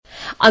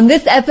On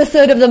this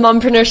episode of the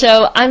Mompreneur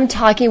Show, I'm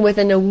talking with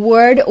an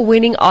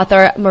award-winning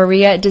author,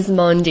 Maria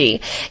Dismondy.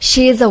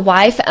 She is a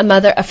wife, a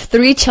mother of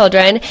 3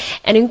 children,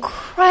 an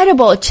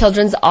incredible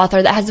children's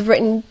author that has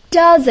written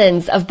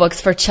dozens of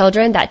books for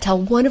children that tell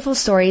wonderful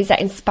stories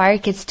that inspire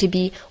kids to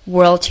be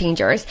world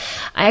changers.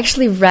 I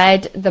actually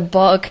read the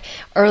book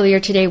earlier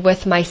today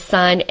with my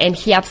son, and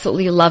he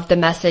absolutely loved the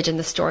message and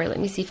the story. Let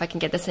me see if I can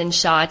get this in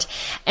shot.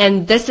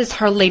 And this is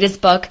her latest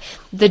book,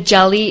 The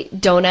Jelly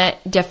Donut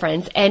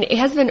Difference. And it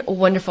has been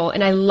wonderful.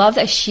 And I love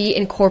that she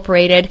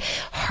incorporated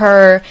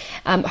her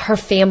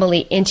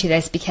family into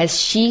this because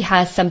she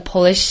has some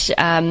Polish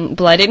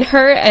blood in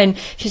her. And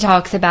she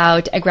talks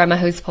about a grandma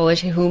who's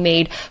Polish who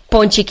made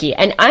pączki.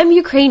 And I'm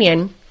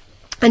Ukrainian.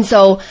 And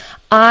so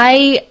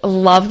I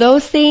love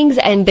those things,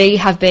 and they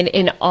have been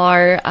in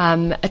our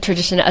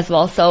tradition as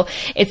well. So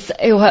it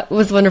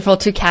was wonderful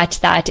to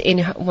catch that in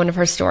one of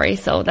her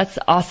stories. So that's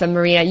awesome,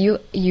 Maria.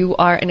 You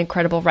are an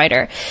incredible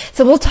writer.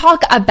 So we'll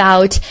talk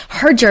about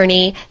her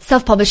journey,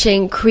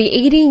 self-publishing,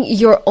 creating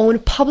your own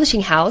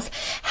publishing house,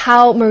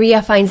 how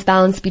Maria finds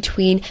balance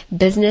between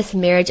business,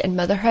 marriage, and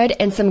motherhood,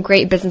 and some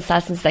great business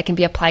lessons that can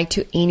be applied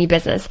to any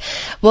business.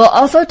 We'll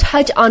also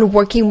touch on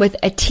working with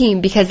a team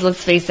because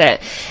let's face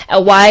it,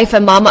 a wife, a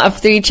mama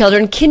of 3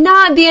 children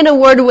cannot be an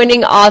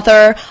award-winning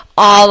author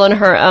all on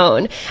her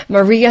own.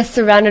 Maria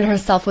surrounded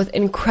herself with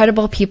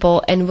incredible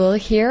people, and we'll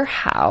hear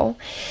how.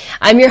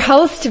 I'm your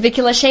host,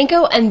 Vicky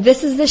Lashenko, and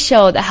this is the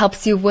show that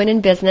helps you win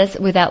in business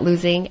without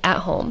losing at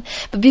home.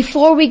 But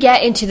before we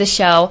get into the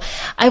show,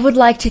 I would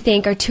like to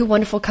thank our 2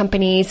 wonderful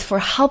companies for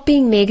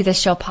helping make this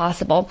show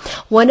possible.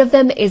 One of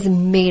them is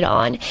Made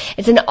On.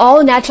 It's an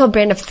all-natural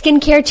brand of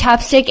skincare,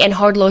 chapstick, and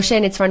hard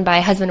lotion. It's run by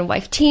a husband and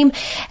wife team,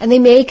 and they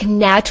make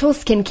natural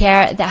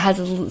skincare that has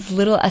as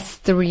little as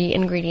 3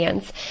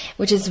 ingredients,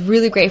 which is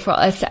really great for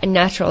us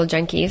natural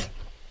junkies.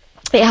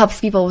 It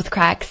helps people with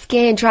cracked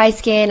skin, dry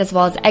skin, as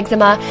well as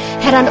eczema.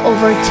 Head on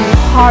over to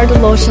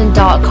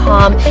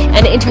hardlotion.com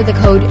and enter the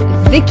code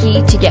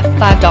Vicky to get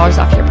 $5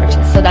 off your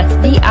purchase. So that's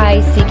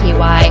VICKY,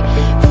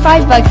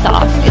 $5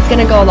 off. It's going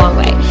to go a long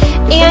way.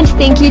 And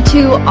thank you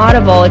to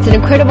Audible. It's an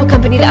incredible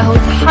company that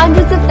hosts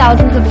hundreds of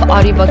thousands of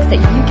audiobooks that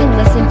you can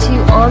listen to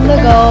on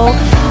the go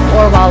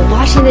or while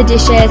washing the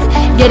dishes.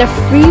 Get a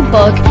free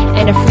book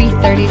and a free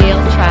 30-day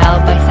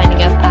trial by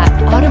signing up at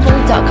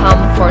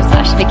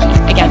audible.com/Vicky.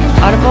 Again,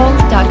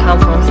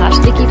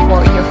 audible.com/Vicky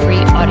for your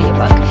free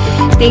audiobook.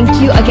 Thank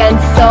you again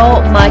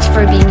so much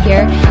for being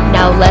here.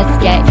 Now let's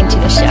get into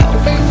the show.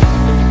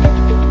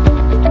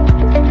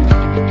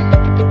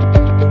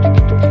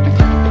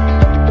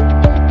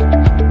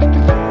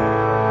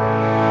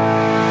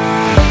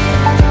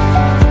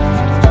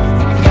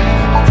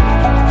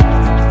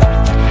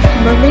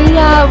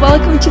 Maria,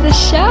 welcome to the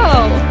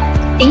show.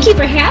 Thank you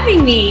for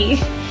having me.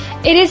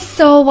 It is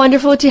so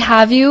wonderful to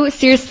have you.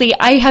 Seriously,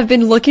 I have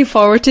been looking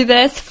forward to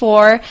this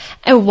for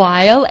a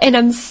while, and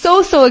I'm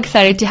so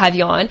excited to have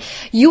you on.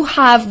 You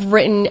have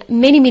written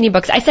many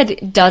books. I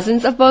said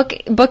dozens of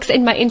books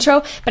in my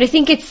intro, but I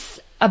think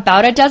it's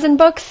about a dozen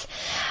books.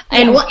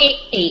 And yeah, well,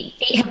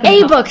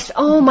 eight books.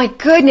 Oh my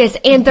goodness.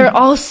 And they're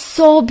all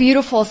so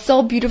beautiful,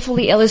 so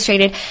beautifully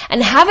illustrated,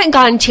 and haven't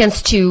gotten a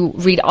chance to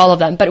read all of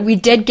them, but we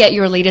did get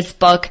your latest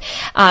book,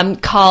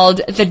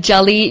 called The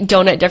Jelly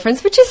Donut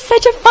Difference, which is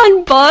such a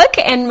fun book,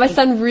 and my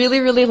son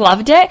really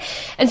loved it.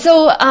 And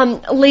so,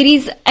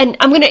 ladies, and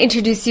I'm going to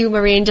introduce you,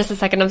 Maria, in just a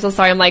second. I'm so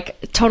sorry. I'm like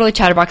totally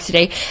chatterbox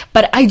today,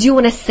 but I do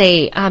want to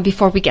say,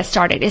 before we get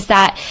started is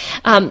that,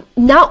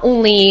 not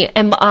only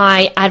am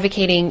I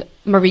advocating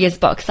Maria's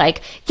books,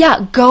 like,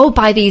 yeah, go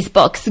buy these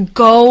books,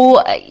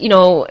 go,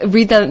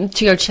 read them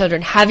to your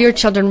children, have your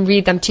children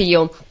read them to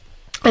you.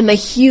 I'm a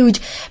huge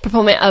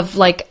proponent of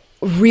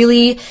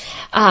really,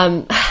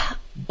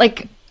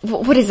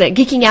 what is it?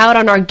 Geeking out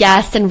on our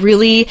guests and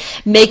really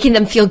making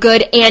them feel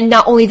good. And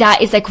not only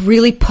that, is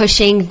really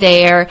pushing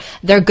their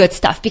good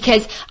stuff,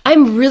 because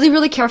I'm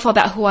really careful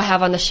about who I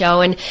have on the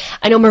show. And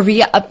I know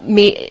Maria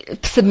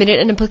submitted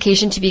an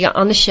application to be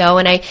on the show,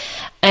 and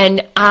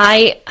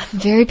I'm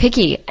very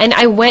picky. And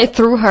I went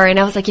through her and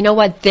I was like, you know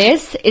what?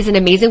 This is an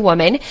amazing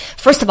woman,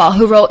 first of all,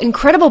 who wrote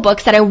incredible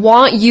books that I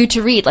want you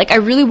to read. I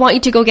really want you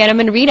to go get them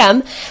and read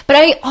them. But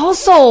I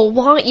also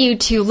want you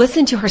to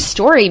listen to her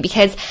story,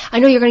 because I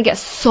know you're going to get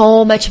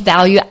so much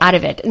value out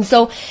of it. And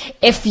so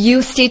if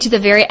you stay to the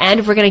very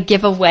end, we're going to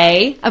give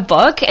away a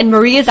book, and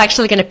Maria is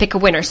actually going to pick a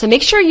winner. So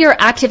make sure you're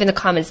active in the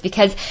comments,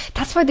 because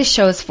that's why this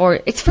show is for.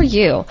 It's for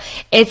you.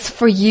 It's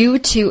for you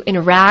to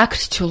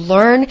interact, to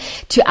learn,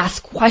 to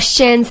ask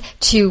questions,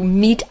 to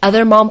meet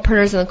other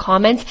mompreneurs in the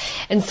comments.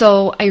 And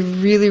so I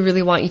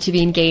really want you to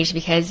be engaged,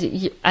 because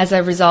as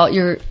a result,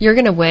 you're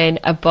going to win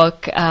a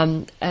book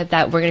that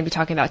we're going to be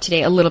talking about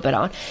today a little bit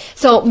on.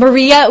 So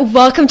Maria,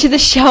 welcome to the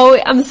show.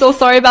 I'm so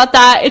sorry about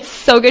that. It's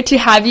so good to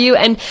have you.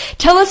 And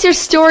tell us your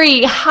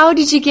story. How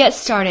did you get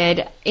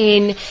started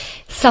in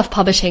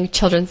self-publishing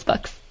children's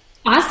books?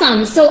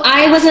 Awesome. So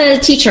I was a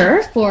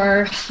teacher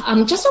for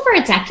just over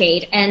a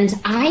decade, and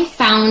I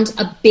found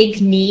a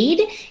big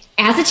need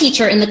as a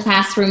teacher in the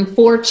classroom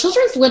for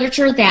children's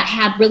literature that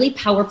had really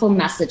powerful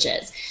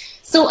messages.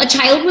 So a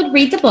child would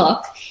read the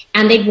book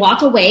and they'd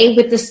walk away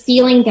with this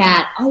feeling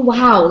that, oh,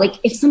 wow, like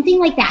if something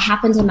like that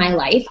happened in my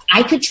life,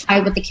 I could try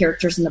what the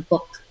characters in the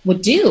book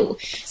would do.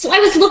 So I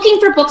was looking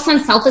for books on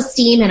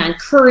self-esteem and on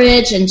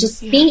courage and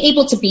just being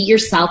able to be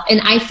yourself.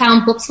 And I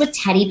found books with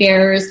teddy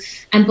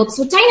bears and books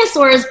with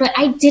dinosaurs, but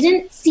I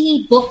didn't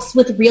see books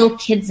with real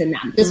kids in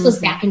them. This was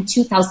back in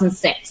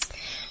 2006.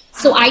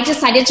 So I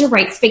decided to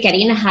write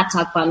Spaghetti in a Hot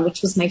Dog Bun,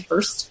 which was my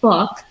first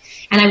book.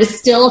 And I was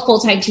still a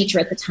full-time teacher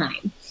at the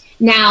time.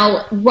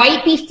 Now,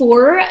 right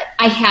before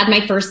I had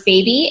my first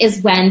baby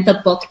is when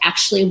the book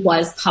actually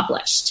was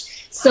published.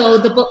 So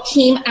the book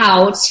came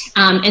out,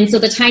 and so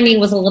the timing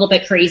was a little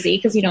bit crazy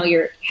because, you know,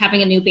 you're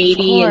having a new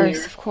baby and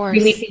you're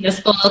releasing this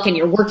book and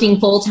you're working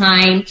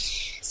full-time.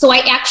 So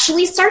I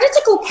actually started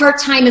to go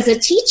part-time as a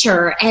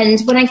teacher. And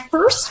when I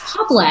first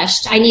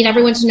published, I need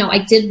everyone to know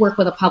I did work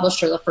with a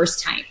publisher the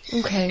first time.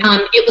 Okay.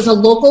 It was a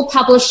local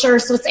publisher.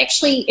 So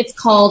it's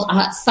called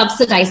a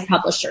subsidized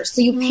publisher.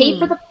 So you pay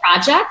for the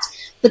project,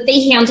 but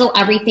they handle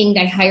everything.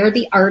 They hire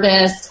the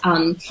artist.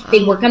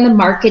 They work on the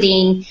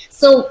marketing.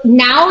 So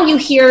now you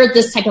hear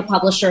this type of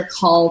publisher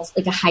called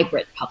like a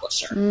hybrid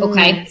publisher.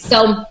 Okay.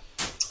 So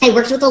I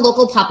worked with a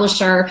local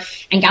publisher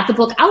and got the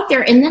book out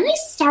there. And then I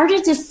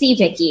started to see,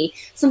 Vicki,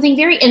 something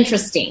very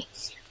interesting.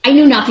 I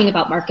knew nothing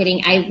about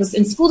marketing. I was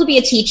in school to be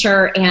a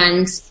teacher,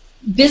 and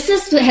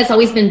business has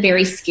always been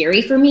very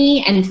scary for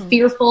me and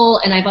fearful.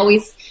 And I've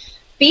always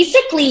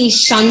basically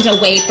shunned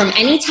away from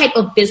any type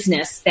of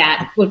business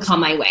that would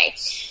come my way.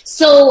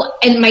 So,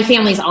 and my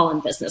family's all in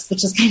business,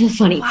 which is kind of the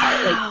funny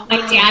part. Like my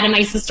dad and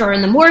my sister are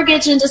in the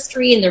mortgage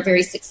industry, and they're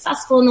very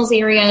successful in those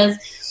areas.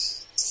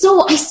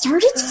 So I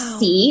started to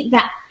see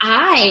that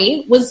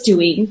I was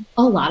doing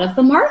a lot of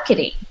the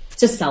marketing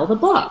to sell the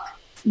book,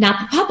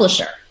 not the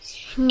publisher.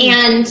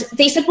 And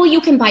they said, well,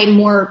 you can buy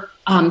more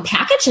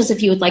packages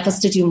if you would like us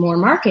to do more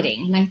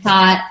marketing. And I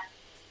thought,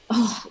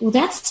 oh, well,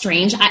 that's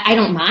strange. I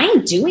don't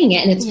mind doing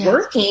it, and it's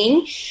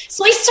working.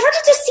 So I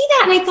started to see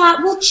that, and I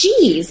thought, well,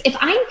 geez, if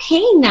I'm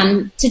paying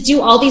them to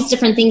do all these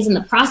different things in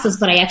the process,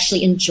 but I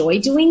actually enjoy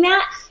doing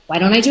that, why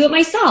don't I do it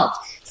myself?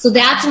 So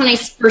that's when I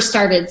first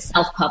started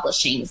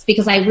self-publishing,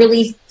 because I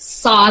really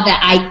saw that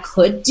I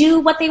could do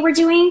what they were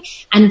doing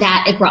and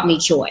that it brought me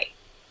joy.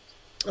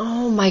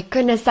 Oh my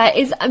goodness, that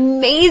is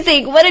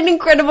amazing. What an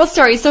incredible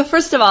story. So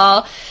first of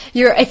all,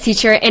 you're a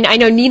teacher, and I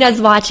know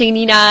Nina's watching.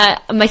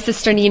 Nina, my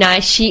sister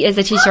Nina, she is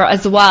a teacher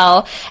as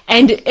well.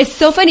 And it's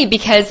so funny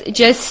because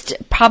just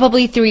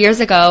probably 3 years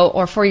ago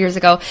or 4 years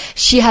ago,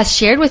 she has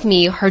shared with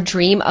me her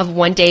dream of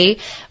one day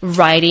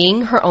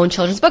writing her own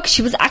children's book.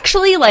 She was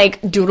actually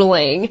like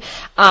doodling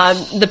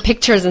the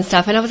pictures and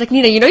stuff. And I was like,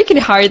 Nina, you know, you can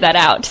hire that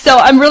out. So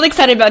I'm really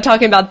excited about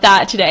talking about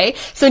that today.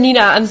 So Nina,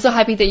 I'm so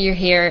happy that you're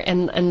here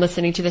and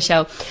listening to the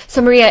show.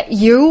 So Maria,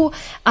 you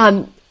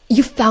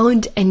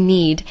found a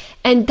need,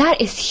 and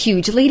that is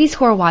huge. Ladies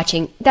who are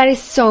watching, that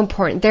is so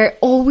important. There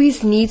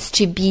always needs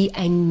to be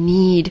a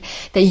need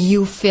that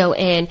you fill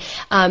in.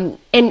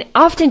 And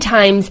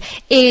oftentimes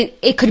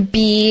it could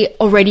be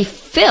already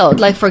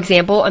filled. Like, for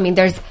example, I mean,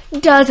 there's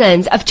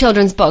dozens of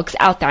children's books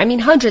out there. I mean,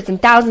 hundreds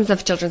and thousands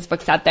of children's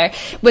books out there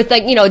with,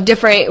 like, you know,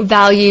 different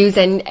values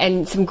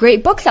and some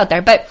great books out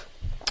there. But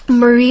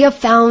Maria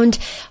found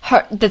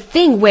the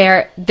thing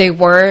where they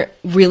weren't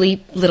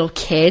really little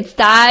kids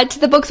that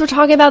the books were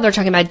talking about. They're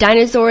talking about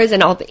dinosaurs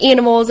and all the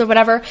animals or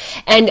whatever.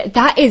 And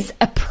that is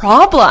a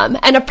problem,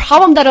 and a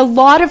problem that a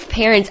lot of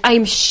parents,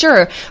 I'm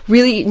sure,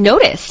 really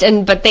noticed.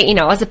 But they, you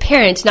know, as a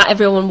parent, not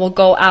everyone will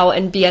go out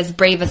and be as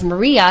brave as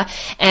Maria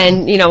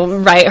and, you know,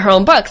 write her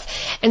own books.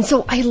 And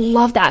so I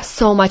love that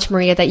so much,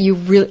 Maria, that you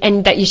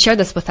that you share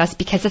this with us,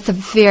 because it's a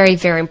very,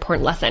 very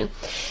important lesson.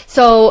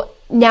 So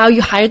now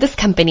you hired this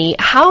company.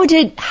 How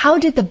did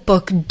the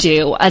book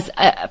do as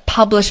a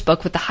published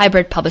book with the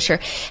hybrid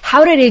publisher?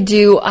 How did it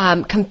do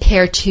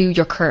compared to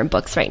your current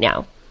books right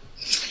now?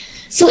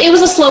 So it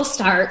was a slow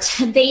start.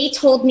 They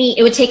told me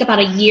it would take about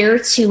a year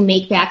to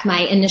make back my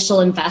initial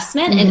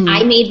investment, and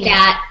I made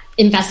that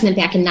investment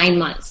back in 9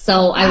 months.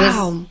 So I was,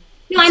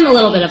 you know, I'm a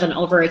little bit of an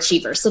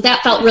overachiever, so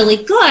that felt really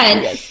good.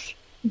 Yes.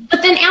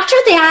 But then after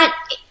that,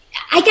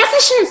 I guess I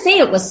shouldn't say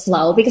it was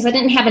slow, because I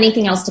didn't have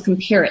anything else to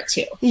compare it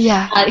to.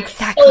 Yeah,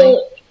 exactly.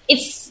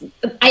 So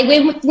I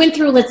went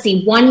through,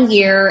 1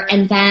 year,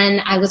 and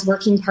then I was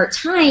working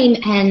part-time,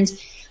 and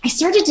I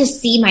started to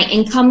see my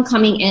income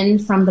coming in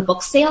from the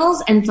book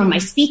sales and from my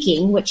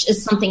speaking, which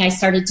is something I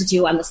started to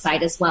do on the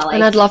side as well.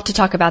 And I'd love to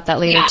talk about that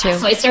later too.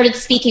 So I started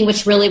speaking,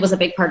 which really was a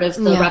big part of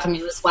the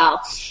revenue as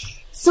well.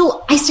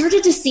 So I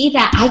started to see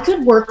that I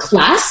could work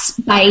less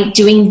by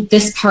doing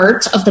this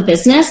part of the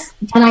business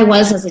than I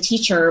was as a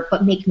teacher,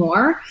 but make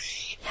more.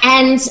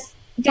 And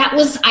that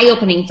was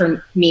eye-opening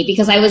for me,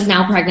 because I was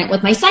now pregnant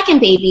with my second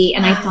baby.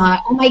 And I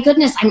thought, oh my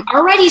goodness, I'm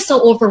already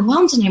so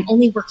overwhelmed, and I'm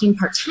only working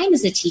part-time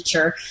as a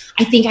teacher.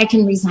 I think I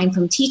can resign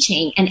from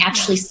teaching and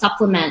actually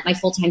supplement my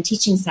full-time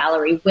teaching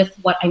salary with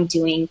what I'm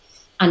doing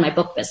on my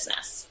book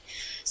business.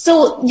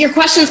 So your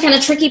question is kind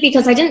of tricky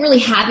because I didn't really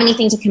have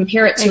anything to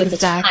compare it to at the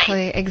time.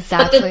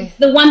 Exactly.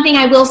 But the one thing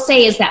I will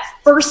say is that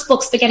first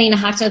book, Spaghetti in a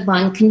Hot Dog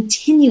Bun,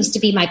 continues to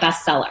be my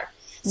bestseller.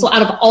 So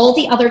out of all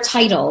the other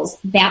titles,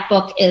 that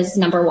book is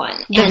number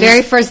one. The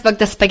very first book,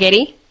 The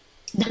Spaghetti?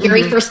 The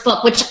very first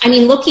book, which, I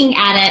mean, looking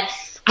at it,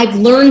 I've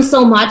learned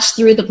so much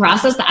through the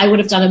process that I would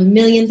have done a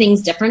million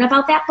things different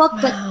about that book,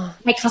 but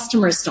my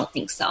customers don't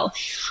think so.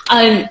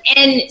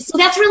 And so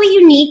that's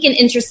really unique and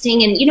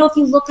interesting. And, if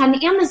you look on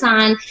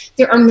Amazon,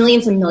 there are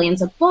millions and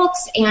millions of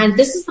books. And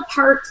this is the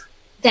part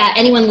that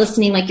anyone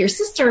listening, like your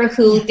sister,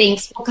 who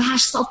thinks, oh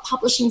gosh,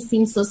 self-publishing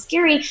seems so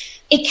scary.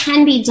 It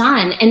can be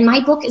done. And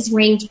my book is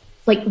ranked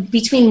like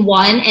between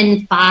 1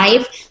 and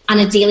 5 on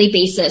a daily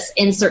basis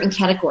in certain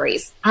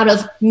categories out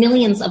of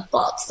millions of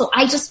books. So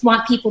I just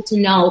want people to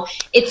know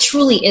it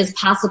truly is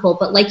possible.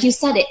 But like you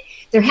said,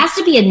 there has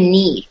to be a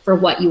need for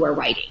what you are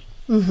writing.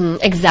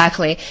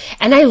 Exactly.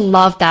 And I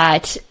love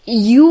that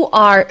you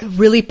are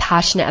really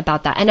passionate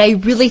about that. And I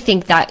really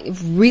think that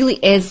really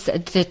is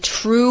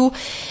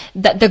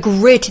the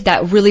grit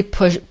that really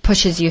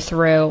pushes you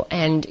through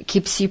and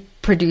keeps you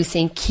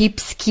producing,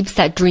 keeps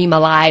that dream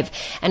alive.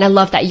 And I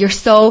love that you're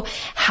so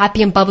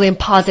happy and bubbly and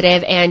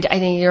positive. And I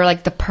think you're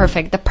like the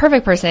perfect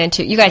person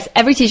to, you guys,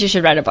 every teacher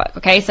should write a book.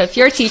 Okay. So if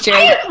you're a teacher,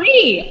 I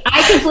agree.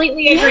 I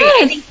completely agree.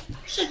 Yes. I think you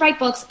should write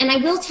books. And I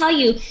will tell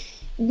you,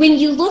 when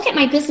you look at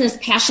my business,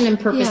 passion and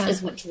purpose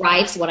is what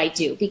drives what I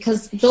do,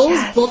 because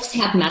those books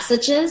have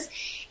messages.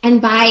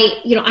 And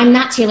I'm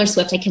not Taylor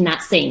Swift. I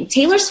cannot sing.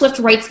 Taylor Swift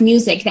writes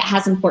music that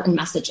has important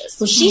messages.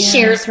 So she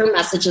shares her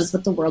messages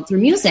with the world through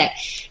music.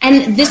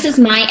 And this is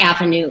my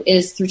avenue,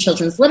 is through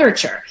children's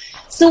literature.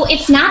 So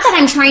it's not that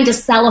I'm trying to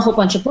sell a whole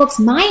bunch of books.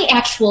 My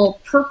actual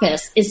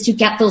purpose is to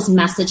get those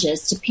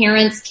messages to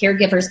parents,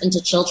 caregivers, and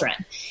to children.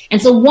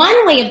 And so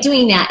one way of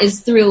doing that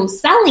is through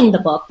selling the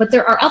book, but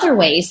there are other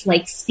ways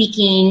like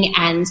speaking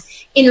and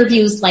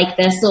interviews like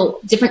this. So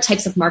different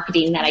types of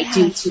marketing that I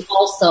do to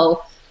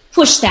also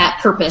push that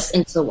purpose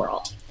into the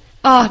world.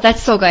 Oh,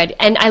 that's so good.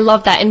 And I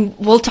love that. And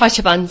we'll touch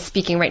upon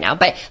speaking right now,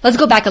 but let's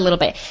go back a little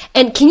bit.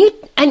 And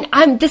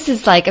this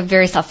is like a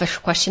very selfish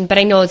question, but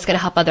I know it's going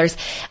to help others.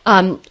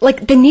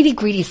 Like the nitty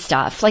gritty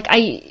stuff. Like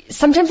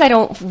sometimes I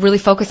don't really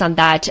focus on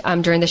that,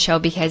 during the show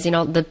because,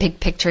 the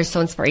big picture is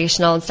so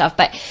inspirational and stuff.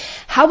 But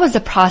how was the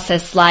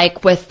process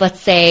like with,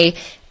 let's say,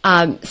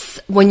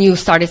 when you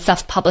started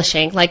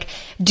self-publishing? Like,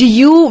 do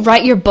you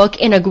write your book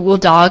in a Google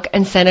Doc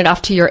and send it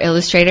off to your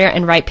illustrator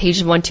and write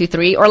pages 1, 2,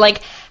 3? Or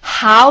like,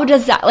 how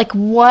does that, like,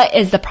 what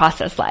is the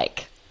process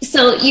like?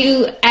 So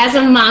you, as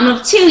a mom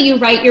of 2, you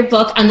write your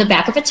book on the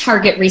back of a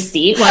Target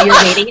receipt while you're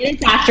waiting in a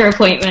doctor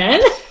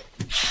appointment.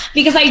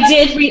 Because I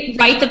did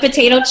write the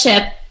potato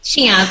chip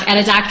champ at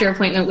a doctor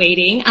appointment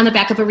waiting on the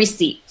back of a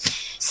receipt.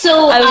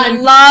 So I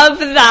love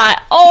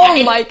that.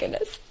 Oh my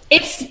goodness.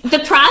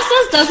 The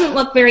process doesn't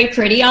look very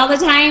pretty all the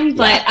time,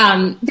 but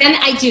then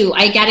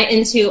I get it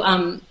into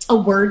a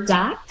Word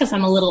doc because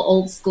I'm a little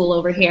old school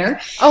over here.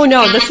 Oh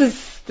no, this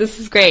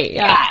is great.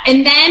 Yeah.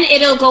 And then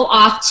it'll go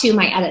off to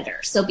my editor.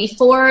 So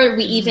before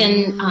we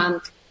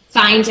even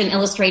find an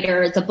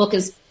illustrator, the book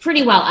is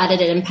pretty well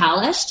edited and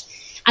polished.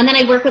 And then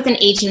I work with an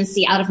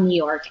agency out of New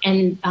York,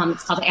 and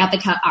it's called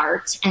Advocate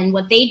Art. And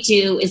what they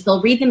do is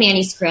they'll read the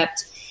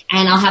manuscript,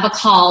 and I'll have a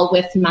call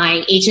with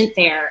my agent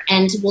there,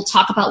 and we'll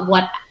talk about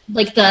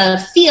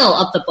the feel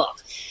of the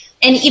book.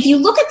 And if you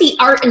look at the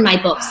art in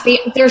my books,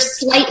 they're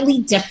slightly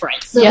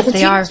different. So yes,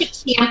 they are.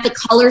 The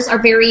colors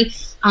are very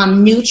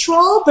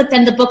neutral, but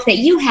then the book that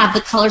you have, the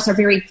colors are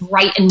very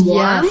bright and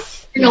warm. Yes.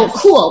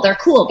 Cool. They're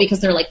cool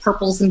because they're like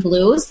purples and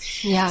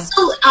blues. Yeah.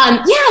 So,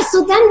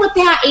 so then what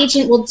that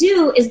agent will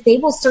do is they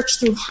will search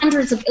through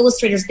hundreds of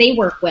illustrators they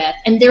work with,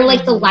 and they're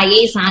like the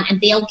liaison,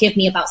 and they'll give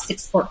me about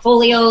 6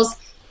 portfolios.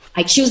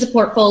 I choose a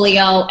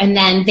portfolio, and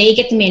then they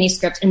get the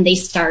manuscript and they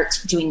start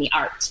doing the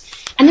art.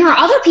 And there are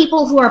other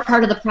people who are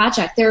part of the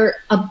project. They're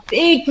a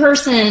big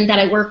person that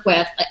I work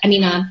with. I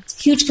mean, a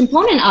huge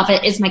component of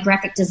it is my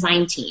graphic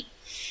design team.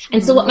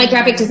 And so what my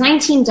graphic design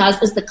team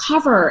does is the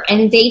cover,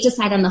 and they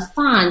decide on the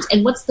font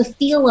and what's the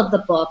feel of the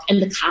book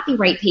and the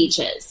copyright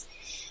pages.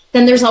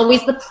 Then there's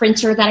always the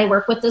printer that I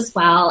work with as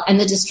well, and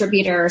the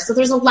distributor. So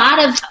there's a lot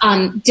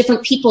of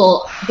different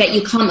people that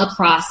you come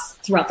across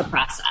throughout the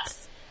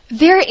process.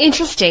 Very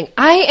interesting.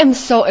 I am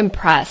so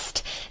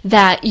impressed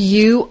that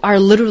you are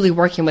literally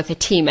working with a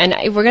team. And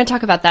we're going to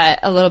talk about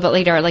that a little bit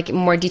later, like in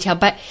more detail.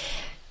 But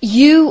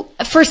you,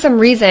 for some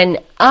reason,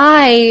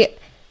 I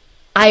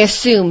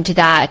assumed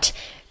that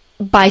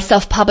by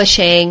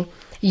self-publishing,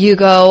 you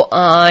go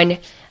on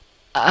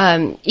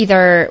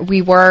either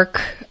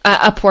WeWork,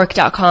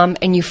 Upwork.com,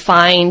 and you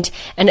find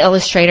an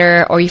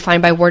illustrator, or you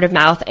find by word of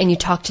mouth and you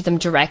talk to them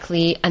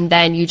directly, and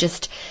then you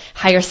just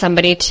hire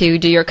somebody to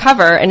do your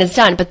cover and it's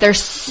done. But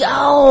there's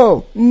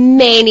so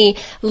many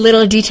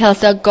little details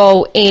that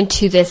go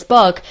into this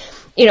book.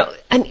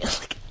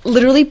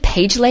 literally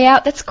page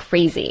layout. That's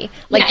crazy.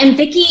 Like, yeah, and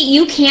Vicki,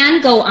 you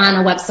can go on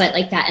a website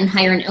like that and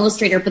hire an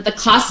illustrator, but the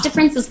cost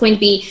difference is going to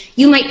be,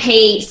 you might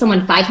pay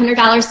someone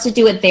 $500 to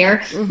do it there.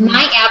 Mm-hmm.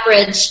 My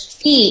average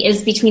fee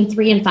is between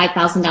 $3,000 and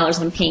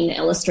 $5,000 I'm paying the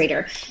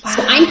illustrator. Wow.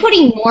 So I'm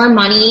putting more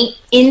money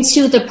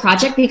into the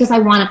project because I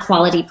want a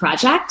quality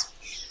project.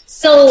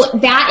 So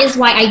that is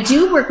why I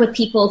do work with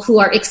people who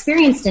are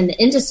experienced in the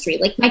industry.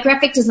 Like my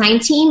graphic design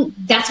team,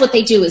 that's what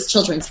they do is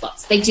children's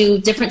books. They do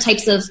different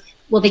types of,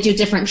 well, they do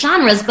different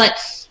genres, but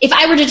if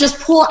I were to just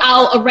pull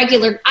out a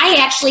regular, I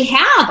actually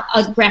have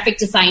a graphic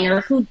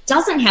designer who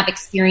doesn't have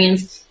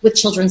experience with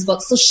children's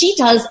books. So she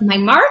does my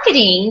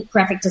marketing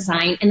graphic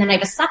design, and then I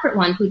have a separate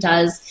one who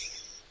does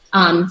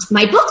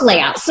my book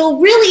layout. So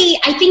really,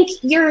 I think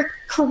you're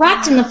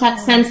correct in the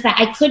sense that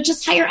I could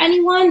just hire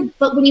anyone,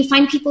 but when you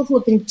find people who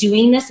have been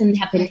doing this and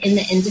have been in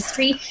the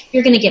industry,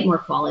 you're going to get more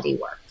quality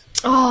work.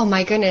 Oh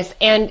my goodness.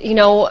 And, you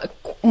know,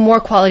 more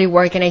quality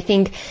work. And I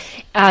think,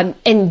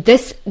 and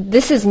this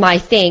is my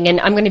thing, and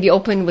I'm going to be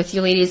open with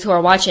you ladies who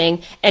are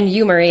watching, and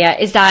you, Maria,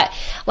 is that,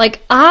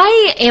 like,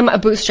 I am a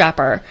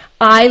bootstrapper.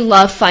 I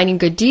love finding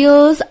good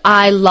deals.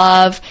 I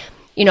love,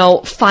 you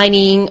know,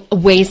 finding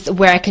ways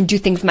where I can do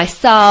things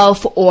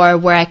myself or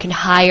where I can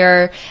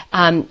hire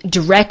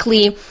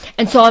directly.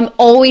 And so I'm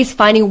always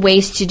finding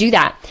ways to do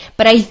that.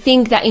 But I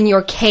think that in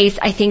your case,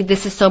 I think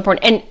this is so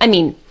important. And I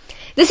mean,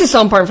 this is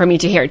so important for me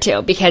to hear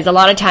too, because a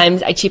lot of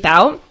times I cheap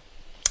out,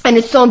 and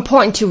it's so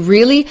important to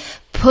really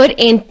put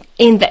in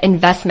the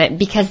investment,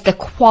 because the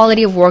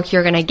quality of work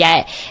you're going to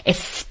get is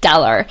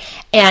stellar.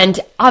 And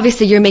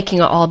obviously you're making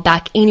it all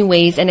back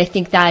anyways. And I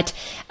think that,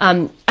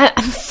 I'm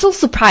so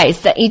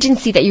surprised the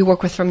agency that you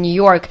work with from New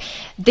York,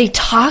 they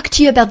talk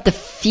to you about the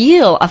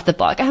feel of the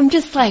book. I'm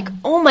just like,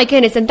 oh my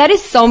goodness. And that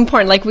is so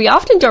important. Like, we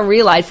often don't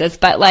realize this,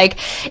 but like,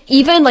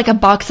 even like a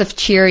box of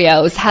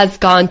Cheerios has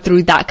gone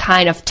through that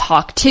kind of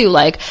talk too.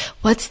 Like,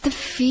 what's the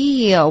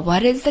feel?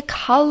 What is the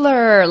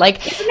color?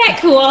 Like, isn't that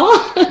cool?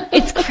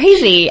 It's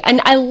crazy.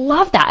 And I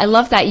love that. I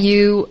love that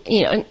you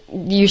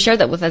shared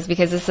that with us,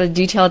 because it's a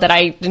detail that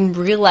I didn't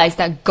realize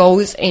that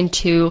goes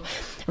into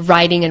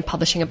writing and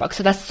publishing a book.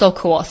 So that's so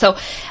cool. So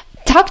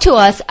talk to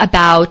us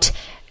about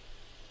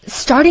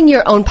starting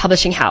your own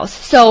publishing house.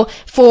 So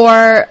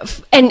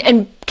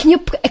and can you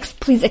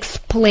please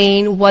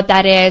explain what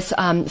that is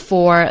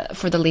for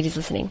the ladies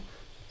listening?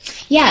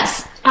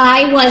 Yes,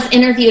 I was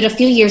interviewed a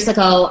few years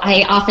ago.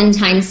 I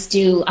oftentimes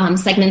do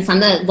segments on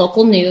the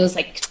local news,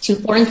 like 2,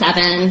 4, and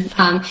 7.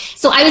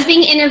 So I was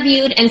being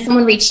interviewed, and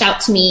someone reached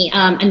out to me,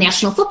 a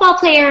national football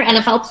player,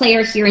 NFL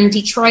player here in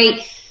Detroit,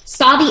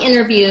 saw the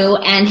interview,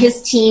 and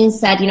his team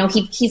said, you know,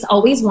 he's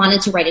always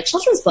wanted to write a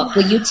children's book.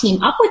 Will you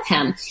team up with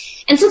him?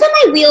 And so then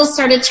my wheels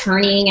started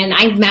turning, and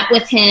I met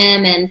with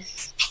him, and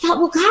I thought,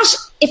 well, gosh,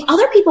 if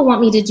other people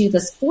want me to do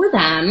this for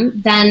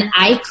them, then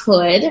I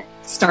could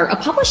start a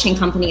publishing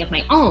company of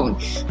my own.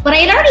 But I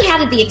had already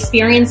had the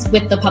experience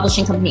with the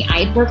publishing company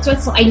I had worked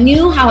with, so I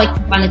knew how I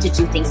wanted to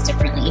do things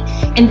differently.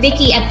 And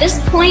Vicki, at this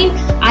point,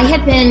 I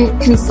had been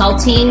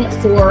consulting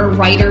for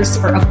writers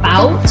for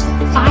about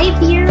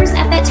 5 years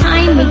at that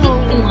time, maybe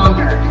even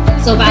longer.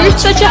 So about You're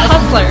such a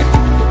hustler.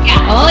 Yeah.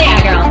 Oh yeah,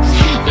 girl.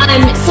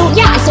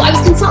 So I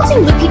was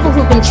consulting with people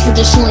who've been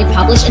traditionally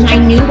published, and I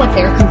knew what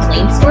their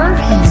complaints were.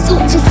 So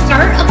to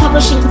start a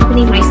publishing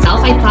company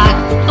myself, I thought,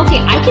 okay,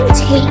 I can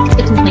take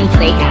the complaints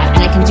they had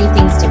and I can do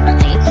things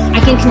differently. I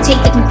can take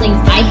the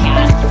complaints I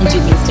had and do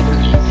things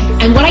differently.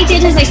 And what I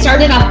did is I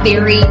started off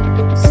very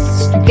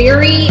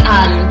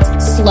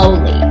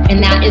slowly, and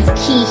that is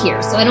key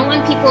here. So I don't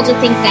want people to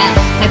think that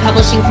my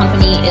publishing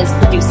company is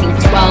producing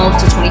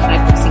 12 to 25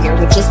 books a year,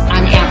 which is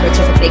on average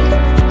of a big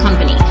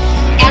company.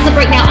 As of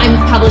right now, I'm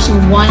publishing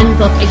 1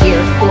 book a year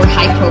for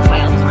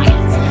high-profile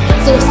clients.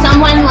 So if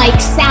someone like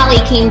Sally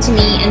came to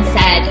me and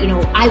said, you know,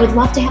 I would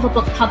love to have a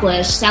book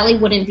published, Sally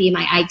wouldn't be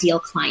my ideal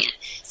client.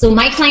 So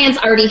my clients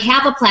already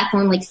have a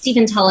platform. Like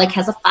Stephen Tulloch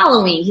has a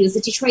following. He was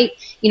a Detroit,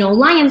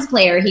 Lions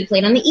player. He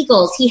played on the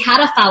Eagles. He had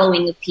a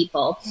following of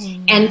people.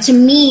 And to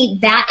me,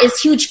 that is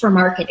huge for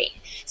marketing.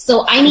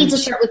 So I need to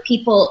start with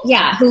people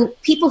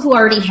who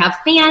already have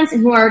fans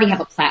and who already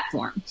have a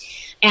platform.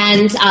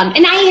 And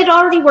I had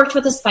already worked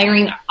with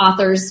aspiring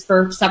authors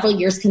for several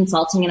years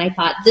consulting, and I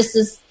thought this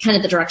is kind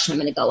of the direction I'm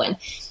going to go in.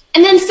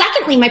 And then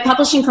secondly, my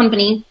publishing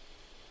company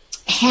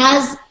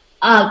has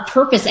a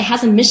purpose. It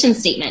has a mission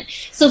statement.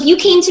 So if you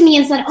came to me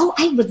and said, oh,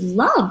 I would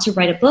love to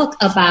write a book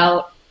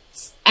about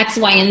X,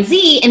 Y, and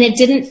Z, and it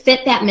didn't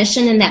fit that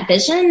mission and that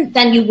vision,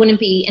 then you wouldn't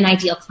be an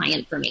ideal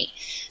client for me.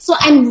 So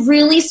I'm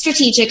really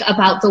strategic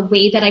about the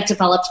way that I've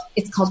developed.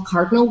 It's called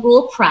Cardinal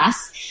Rule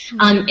Press.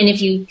 And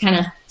if you kind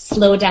of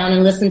slow down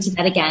and listen to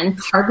that again,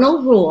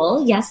 Cardinal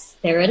Rule, yes,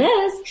 there it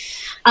is.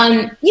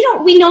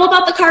 We know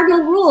about the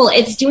Cardinal Rule.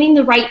 It's doing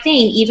the right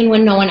thing even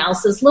when no one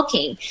else is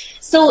looking.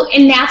 So,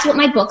 and that's what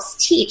my books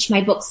teach.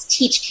 My books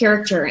teach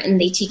character, and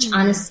they teach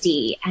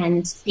honesty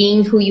and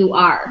being who you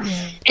are.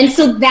 And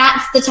so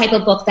that's the type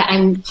of book that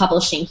I'm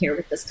publishing here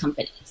with this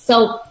company.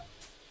 So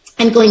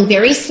and going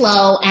very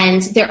slow.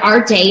 And there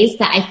are days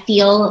that I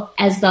feel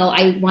as though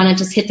I want to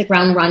just hit the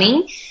ground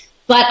running.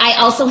 But I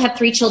also have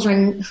 3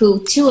 children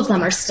who 2 of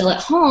them are still at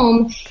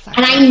home. Exactly.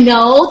 And I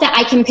know that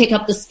I can pick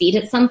up the speed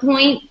at some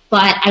point,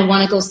 but I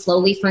want to go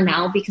slowly for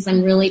now because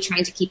I'm really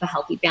trying to keep a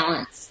healthy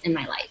balance in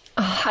my life.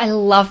 Oh, I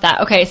love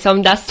that. Okay,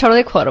 so that's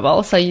totally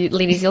quotable. So you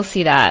ladies, you'll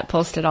see that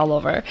posted all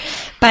over.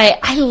 But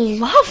I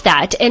love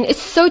that. And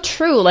it's so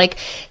true. Like,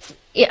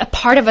 a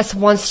part of us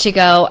wants to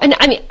go, and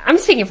I mean, I'm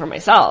speaking for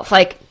myself.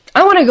 Like,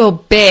 I want to go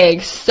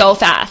big so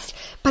fast.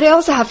 But I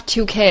also have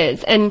 2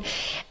 kids, and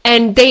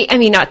they, I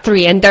mean, not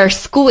 3, and they're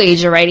school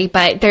age already,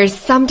 but there's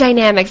some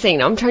dynamics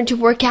that, I'm trying to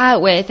work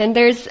out with, and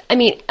there's, I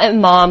mean, a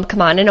mom,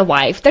 come on, and a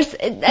wife.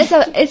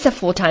 It's a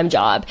full-time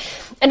job.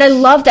 And I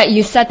love that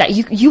you said that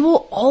you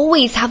will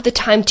always have the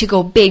time to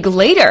go big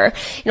later,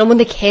 when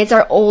the kids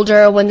are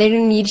older, when they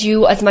don't need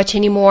you as much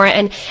anymore.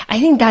 And I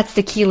think that's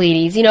the key,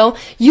 ladies.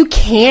 You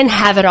can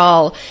have it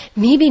all,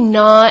 maybe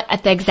not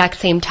at the exact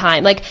same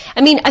time. Like,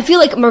 I mean, I feel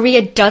like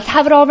Maria does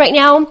have it all right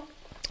now,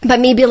 but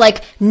maybe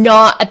like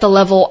not at the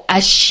level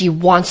as she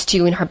wants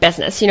to in her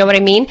business. You know what I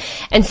mean?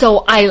 And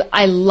so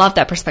I love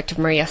that perspective,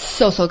 Maria.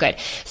 So good.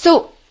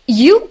 So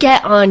you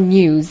get on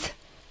news,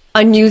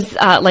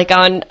 like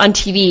on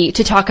TV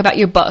to talk about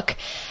your book.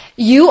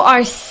 You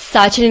are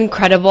such an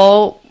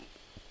incredible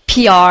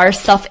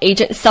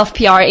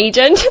self-PR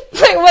agent,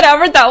 like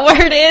whatever that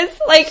word is.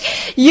 Like,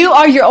 you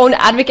are your own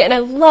advocate, and I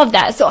love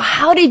that. So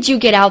how did you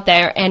get out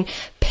there and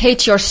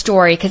pitch your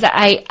story? Because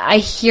I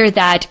hear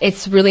that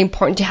it's really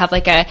important to have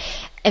like a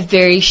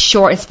very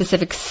short and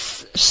specific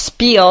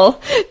spiel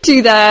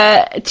to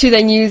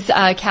the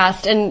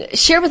newscast. And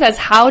share with us,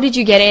 how did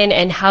you get in,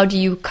 and how do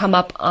you come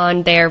up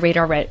on their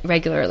radar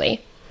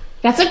regularly?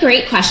 That's a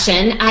great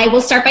question. I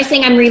will start by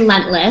saying I'm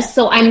relentless.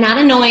 So I'm not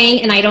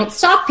annoying and I don't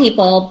stalk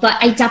people, but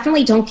I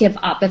definitely don't give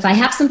up. If I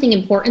have something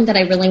important that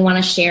I really want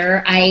to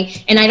share,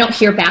 and I don't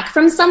hear back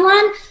from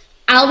someone,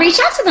 I'll reach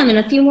out to them in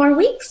a few more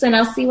weeks and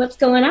I'll see what's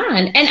going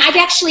on. And I've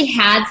actually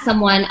had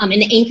someone, an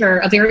anchor,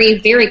 a very,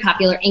 very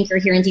popular anchor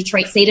here in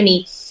Detroit, say to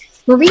me,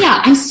 Maria,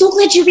 I'm so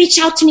glad you reached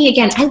out to me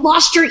again. I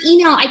lost your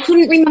email. I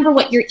couldn't remember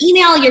what your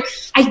email,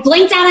 I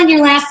blanked out on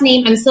your last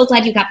name. I'm so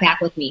glad you got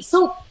back with me.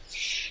 So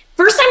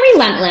first, I'm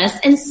relentless.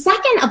 And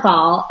second of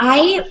all,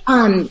 I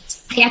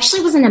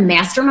actually was in a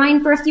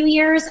mastermind for a few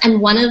years.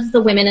 And one of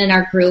the women in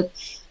our group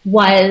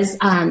was,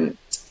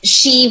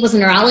 she was a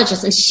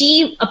neurologist, and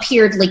she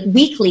appeared like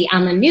weekly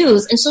on the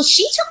news. And so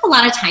she took a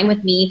lot of time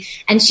with me,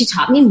 and she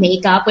taught me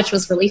makeup, which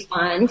was really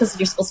fun because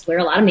you're supposed to wear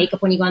a lot of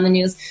makeup when you go on the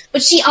news.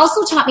 But she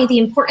also taught me the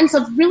importance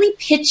of really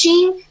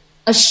pitching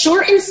a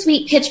short and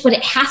sweet pitch, but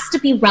it has to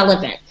be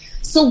relevant.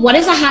 So what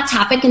is a hot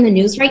topic in the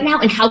news right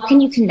now, and how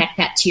can you connect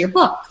that to your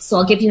book? So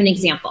I'll give you an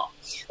example,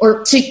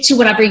 or to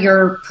whatever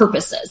your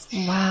purpose is.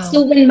 Wow.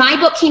 So when my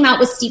book came out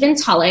with Stephen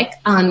Tulloch,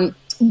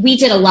 we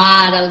did a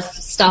lot of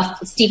stuff.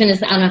 Stephen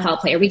is the NFL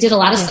player. We did a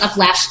lot of stuff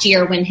last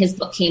year when his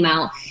book came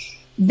out.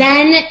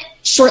 Then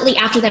shortly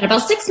after that,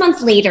 about 6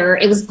 months later,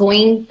 it was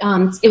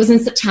in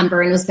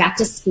September, and it was back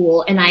to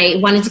school, and I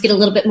wanted to get a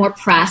little bit more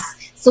press.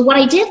 So what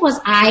I did was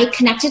I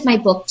connected my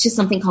book to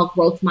something called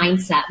growth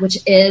mindset, which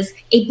is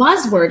a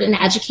buzzword in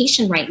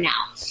education right now.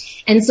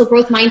 And so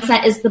growth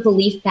mindset is the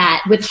belief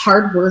that with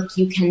hard work,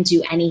 you can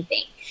do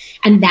anything.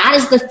 And that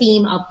is the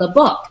theme of the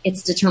book.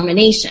 It's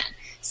determination.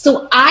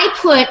 So I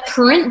put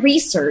current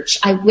research.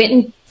 I went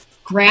and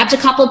grabbed a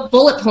couple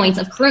bullet points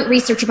of current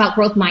research about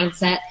growth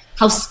mindset,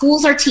 how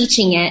schools are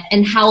teaching it,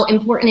 and how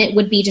important it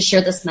would be to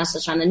share this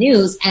message on the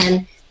news.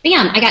 And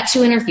bam, I got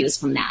 2 interviews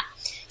from that.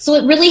 So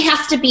it really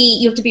has to be,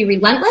 you have to be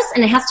relentless,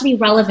 and it has to be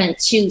relevant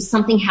to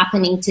something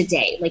happening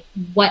today. Like,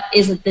 what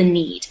is the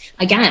need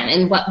again,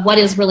 and what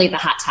is really the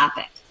hot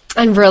topic?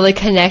 And really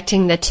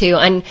connecting the two.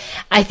 And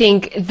I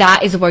think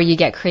that is where you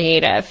get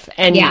creative.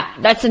 And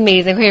that's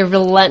amazing. Okay,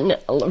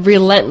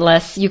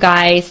 relentless, you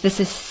guys. This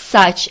is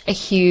such a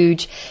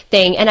huge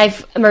thing.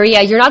 And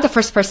Maria, you're not the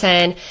first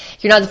person,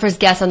 you're not the first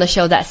guest on the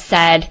show that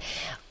said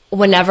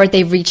whenever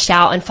they reached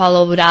out and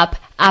followed up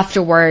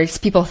afterwards,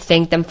 people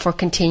thank them for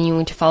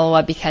continuing to follow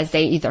up because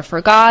they either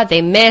forgot,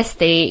 they missed,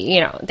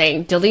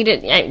 they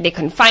deleted, they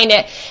couldn't find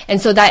it. And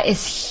so that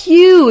is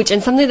huge,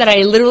 and something that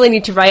I literally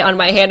need to write on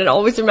my hand and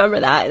always remember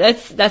that.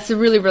 That's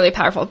really, really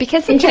powerful.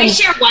 Because can I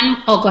share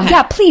one? Oh, go ahead.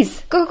 Yeah,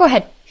 please. Go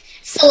ahead.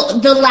 So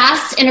the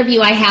last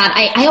interview I had,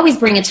 I always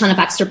bring a ton of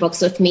extra books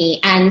with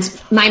me. And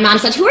my mom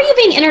said, who are you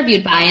being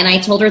interviewed by? And I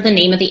told her the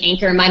name of the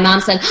anchor. And my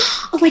mom said,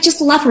 oh, I just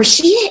love her.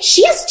 She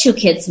has 2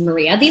 kids,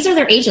 Maria. These are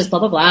their ages, blah,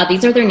 blah, blah.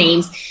 These are their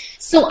names.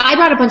 So I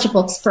brought a bunch of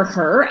books for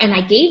her, and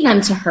I gave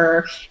them to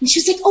her. And she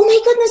was like, oh, my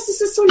goodness,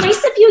 this is so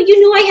nice of you. You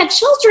knew I had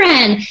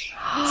children.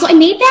 So I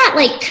made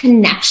that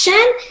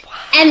connection.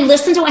 And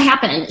listen to what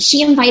happened.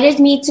 She invited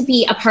me to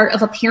be a part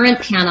of a parent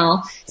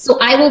panel. So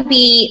I will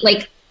be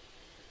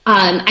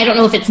I don't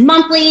know if it's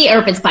monthly or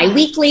if it's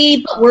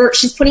biweekly, but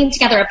she's putting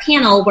together a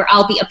panel where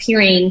I'll be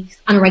appearing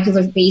on a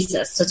regular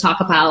basis to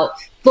talk about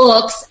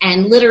books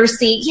and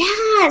literacy.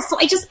 Yeah. So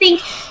I just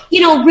think,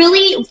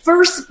 really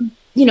first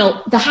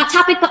the hot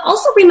topic, but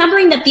also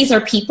remembering that these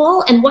are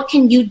people and what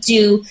can you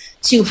do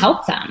to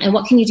help them and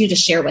what can you do to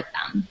share with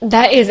them.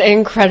 That is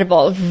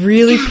incredible.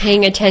 Really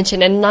paying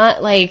attention and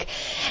not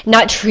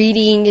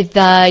treating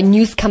the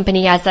news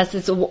company as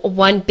this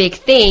one big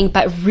thing,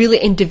 but really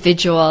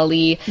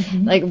individually.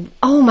 Like,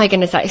 oh my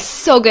goodness, that is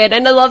so good.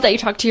 And I love that you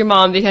talked to your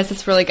mom because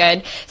it's really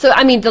good. So,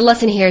 I mean, the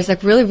lesson here is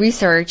like really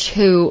research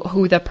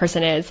who the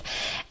person is.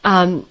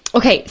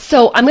 Okay,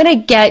 so I'm going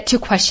to get to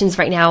questions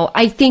right now.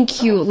 I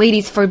thank you,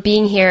 ladies, for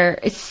being here.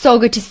 It's so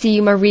good to see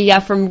you,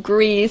 Maria from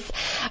Greece.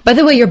 By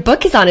the way, your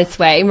book is on its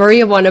way.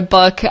 Maria won a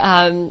book,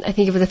 I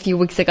think it was a few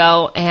weeks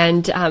ago,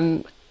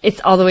 and it's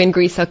all the way in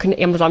Greece, so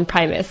Amazon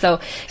Prime it. So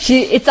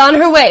it's on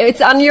her way.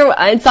 It's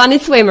on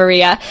its way,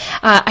 Maria.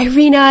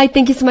 Irina,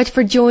 thank you so much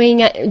for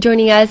joining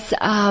us.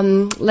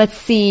 Let's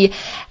see.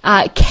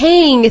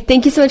 Kang,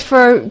 thank you so much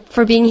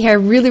for being here.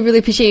 Really, really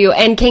appreciate you.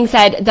 And Kang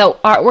said the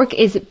artwork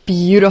is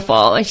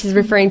beautiful. And she's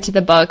referring to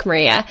the book,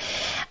 Maria.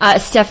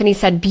 Stephanie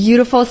said,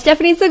 beautiful.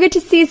 Stephanie, so good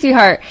to see you,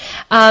 sweetheart.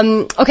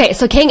 Okay,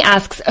 so Kang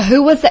asks,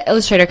 who was the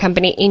illustrator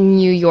company in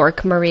New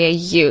York Maria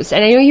used?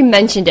 And I know you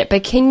mentioned it,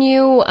 but can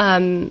you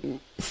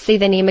say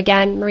the name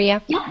again,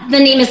 Maria? Yeah, the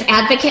name is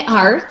Advocate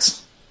Art.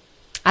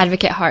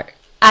 Advocate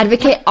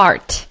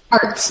Art.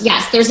 Art,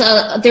 yes. There's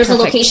a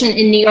location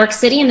in New York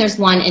City and there's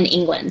one in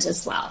England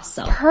as well.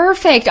 So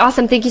perfect,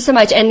 awesome. Thank you so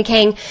much. And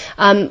Kang,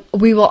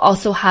 we will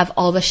also have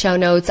all the show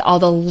notes, all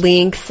the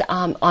links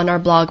on our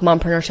blog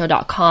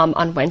mompreneurshow.com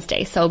on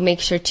Wednesday. So make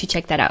sure to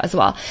check that out as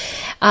well.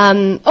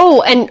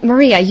 Oh, and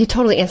Maria, you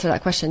totally answered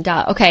that question.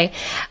 Duh. Okay.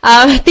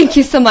 Thank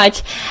you so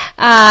much.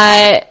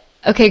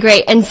 Okay,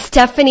 great. And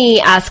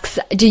Stephanie asks,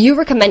 do you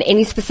recommend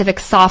any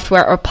specific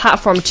software or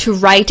platform to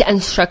write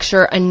and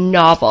structure a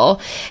novel?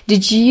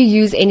 Did you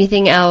use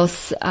anything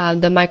else?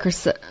 The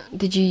Microsoft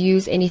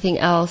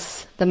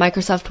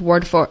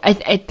Word for, I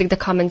think the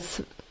comments.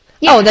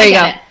 Yeah, oh, there you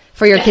go.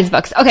 For your kids'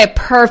 books. Okay,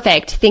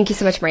 perfect. Thank you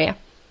so much, Maria.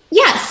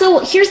 Yeah,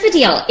 so here's the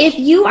deal. If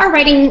you are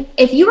going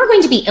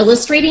to be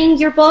illustrating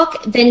your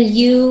book,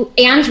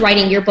 and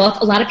writing your book,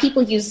 a lot of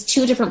people use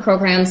two different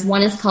programs.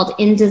 One is called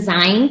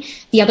InDesign.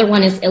 The other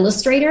one is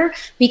Illustrator,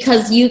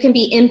 because you can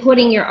be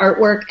inputting your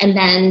artwork and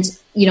then,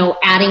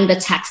 adding the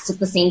text at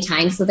the same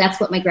time. So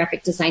that's what my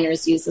graphic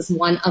designers use, is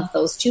one of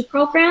those two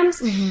programs.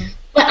 Mm-hmm.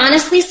 But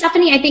honestly,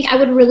 Stephanie, I think I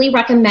would really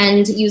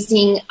recommend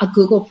using a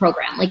Google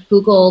program like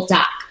Google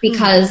Doc,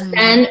 because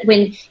then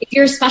if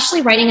you're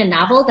especially writing a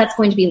novel that's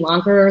going to be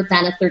longer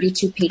than a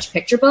 32-page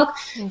picture book,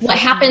 what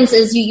happens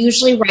is you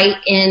usually write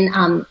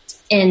in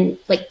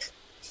like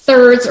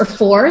thirds or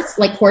fourths,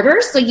 like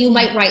quarters. So you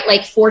might write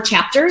like 4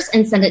 chapters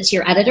and send it to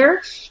your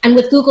editor. And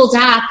with Google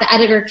Doc, the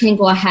editor can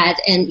go ahead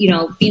and,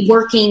 be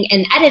working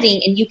and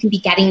editing, and you can be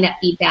getting that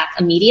feedback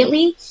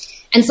immediately.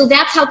 And so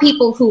that's how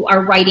people who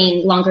are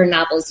writing longer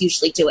novels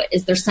usually do it,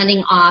 is they're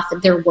sending off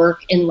their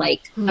work in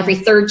like every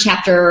 3rd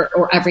chapter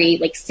or every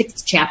like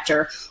 6th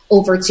chapter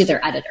over to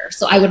their editor.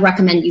 So I would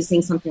recommend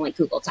using something like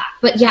Google Doc.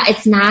 But yeah,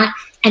 it's not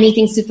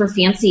anything super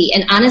fancy.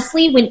 And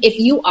honestly, if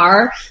you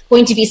are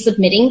going to be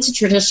submitting to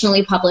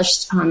traditionally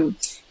published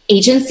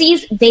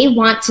agencies, they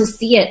want to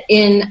see it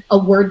in a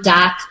Word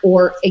doc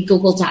or a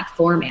Google Doc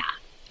format.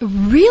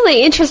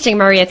 Really interesting,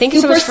 Maria. Thank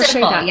you so much for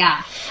sharing that.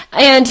 Yeah.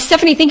 And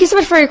Stephanie, thank you so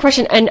much for your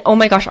question. And oh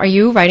my gosh, are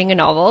you writing a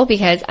novel?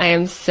 Because I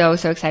am so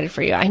excited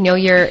for you. I know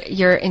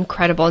you're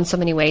incredible in so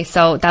many ways.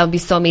 So that would be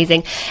so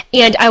amazing.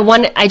 And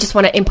I just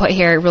want to input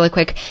here really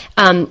quick.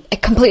 I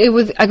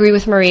completely agree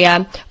with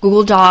Maria.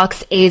 Google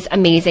Docs is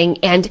amazing.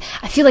 And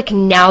I feel like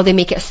now they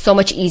make it so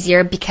much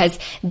easier because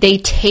they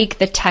take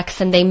the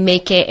text and they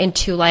make it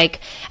into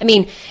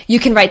you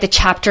can write the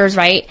chapters,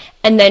 right?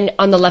 And then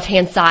on the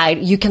left-hand side,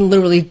 you can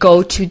literally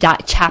go to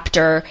that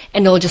chapter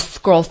and it'll just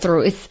scroll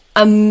through. It's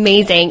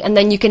amazing. And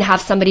then you can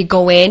have somebody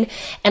go in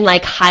and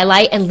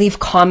highlight and leave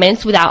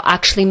comments without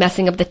actually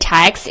messing up the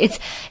text.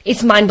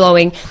 It's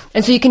mind-blowing.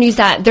 And so you can use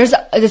that. There's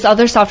this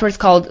other software, it's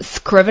called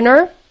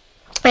Scrivener.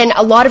 And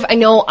I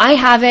know I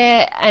have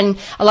it, and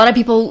a lot of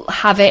people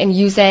have it and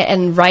use it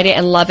and write it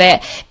and love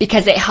it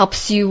because it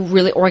helps you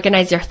really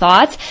organize your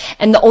thoughts.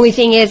 And the only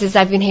thing is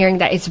I've been hearing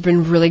that it's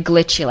been really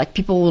glitchy. Like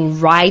people will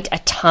write a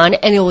ton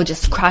and it will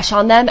just crash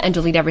on them and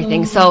delete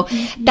everything. So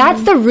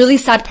that's the really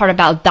sad part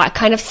about that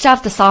kind of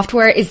stuff. The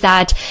software is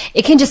that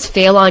it can just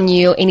fail on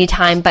you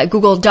anytime. But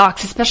Google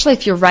Docs, especially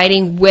if you're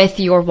writing with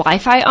your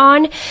Wi-Fi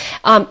on,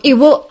 it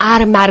will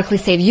automatically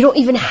save. You don't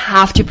even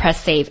have to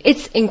press save.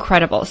 It's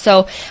incredible.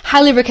 So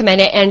highly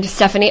recommend it. And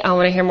Stephanie, I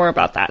want to hear more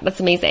about that. That's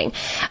amazing.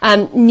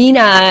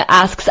 Nina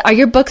asks, are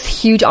your books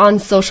huge on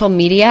social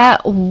media?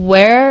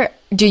 Where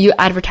do you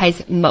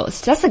advertise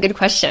most? That's a good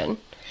question.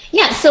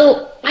 Yeah,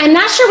 so I'm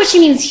not sure what she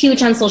means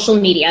huge on social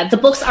media. The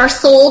books are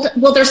sold,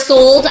 they're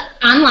sold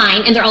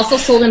online and they're also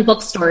sold in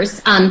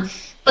bookstores.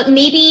 But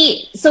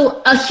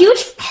so a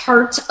huge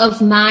part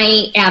of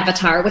my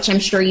avatar, which I'm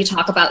sure you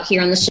talk about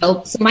here on the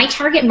show, so my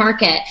target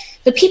market,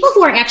 the people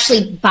who are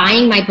actually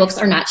buying my books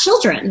are not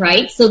children,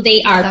 right? So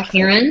they are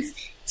parents,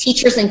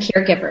 teachers and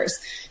caregivers.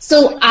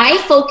 So I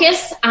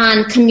focus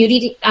on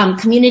community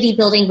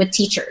building with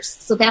teachers.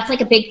 So that's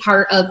like a big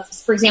part of,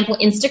 for example,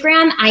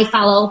 Instagram. I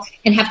follow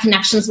and have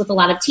connections with a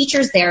lot of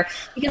teachers there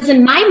because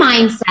in my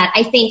mindset,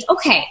 I think,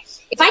 okay,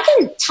 if I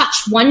can touch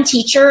one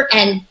teacher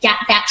and get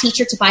that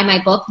teacher to buy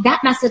my book,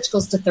 that message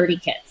goes to 30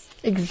 kids.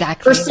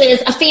 Exactly. Versus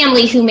a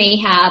family who may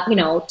have,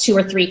 2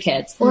 or 3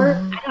 kids, or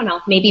I don't know,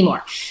 maybe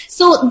more.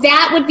 So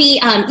that would be,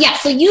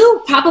 so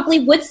you probably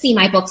would see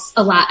my books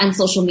a lot on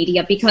social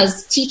media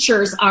because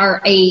teachers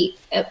are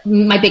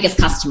my biggest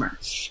customer.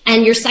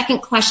 And your second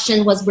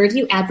question was, where do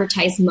you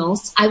advertise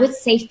most? I would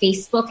say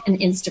Facebook and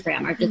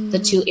Instagram are the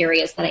 2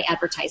 areas that I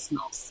advertise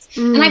most.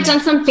 And I've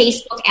done some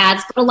Facebook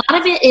ads, but a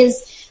lot of it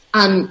is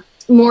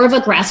more of a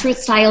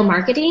grassroots style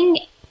marketing.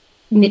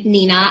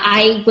 Nina,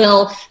 I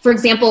will, for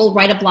example,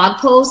 write a blog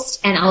post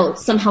and I'll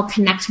somehow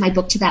connect my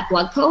book to that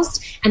blog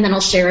post and then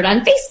I'll share it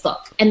on Facebook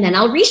and then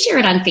I'll reshare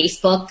it on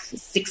Facebook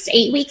 6 to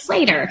 8 weeks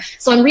later.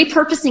 So I'm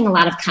repurposing a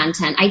lot of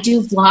content. I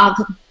do vlog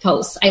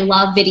posts. I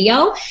love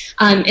video.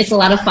 It's a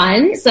lot of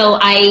fun. So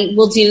I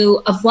will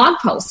do a vlog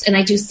post and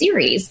I do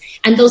series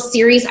and those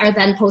series are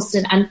then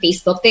posted on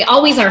Facebook. They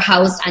always are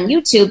housed on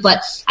YouTube,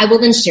 but I will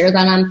then share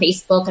that on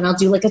Facebook and I'll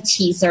do like a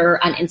teaser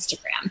on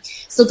Instagram.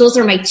 So those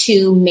are my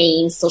 2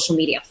 main social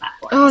media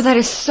platforms. Oh, that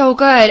is so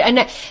good.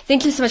 And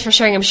thank you so much for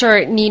sharing. I'm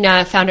sure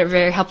Nina found it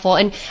very helpful.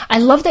 And I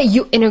love that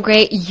you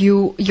integrate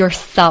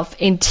yourself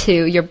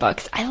into your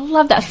books. I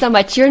love that so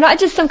much. You're not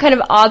just some kind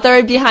of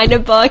author behind a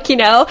book,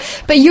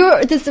 but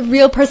you're this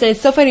real person.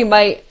 It's so funny.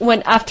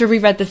 After we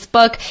read this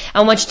book,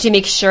 I want you to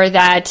make sure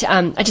that,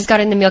 I just got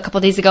it in the mail a couple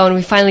of days ago and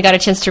we finally got a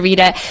chance to read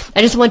it.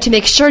 I just want to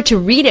make sure to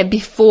read it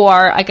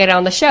before I get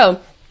on the show.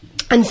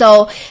 And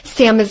so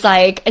Sam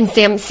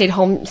stayed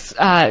home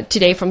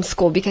today from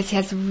school because he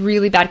has a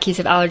really bad case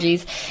of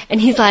allergies.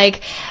 And he's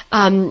like,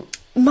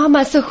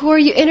 Mama, so who are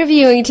you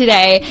interviewing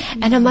today?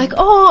 And I'm like,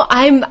 oh,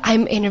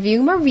 I'm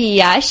interviewing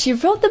Maria. She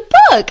wrote the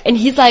book. And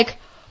he's like,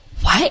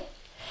 what?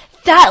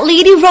 That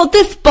lady wrote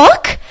this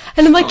book?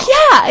 And I'm like,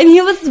 yeah. And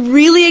he was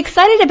really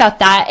excited about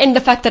that. And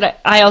the fact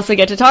that I also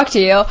get to talk to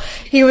you,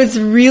 he was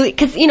really,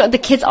 cause the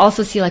kids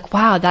also see like,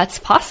 wow, that's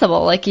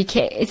possible. Like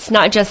it's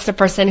not just the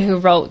person who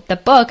wrote the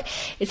book.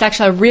 It's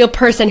actually a real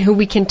person who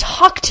we can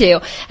talk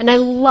to. And I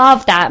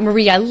love that,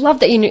 Maria. I love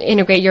that you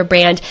integrate your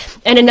brand.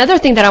 And another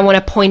thing that I want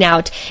to point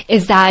out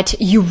is that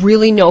you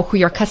really know who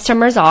your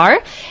customers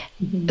are.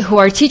 Who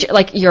are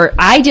like your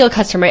ideal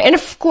customer. And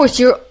of course,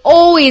 you're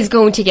always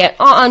going to get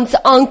aunts,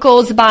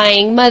 uncles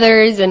buying,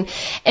 mothers and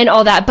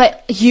all that.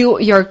 But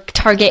your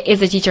target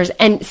is the teachers.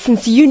 And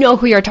since you know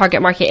who your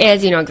target market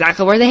is, you know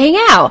exactly where they hang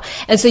out.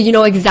 And so you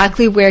know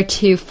exactly where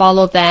to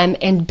follow them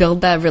and build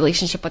the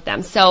relationship with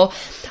them. So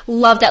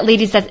love that,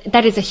 ladies.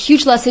 That is a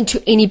huge lesson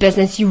to any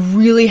business. You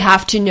really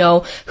have to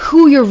know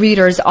who your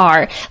readers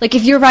are. Like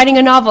if you're writing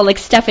a novel, like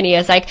Stephanie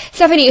is like,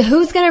 Stephanie,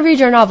 who's going to read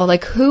your novel?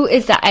 Like who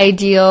is the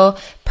ideal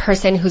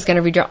person who's going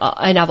to read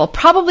a novel?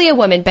 Probably a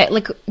woman, but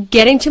like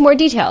get into more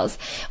details.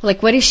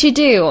 Like what does she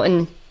do?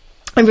 And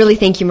I really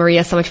thank you,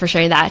 Maria, so much for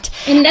sharing that.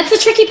 And that's the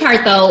tricky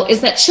part, though, is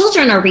that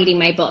children are reading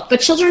my book, but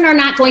children are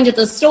not going to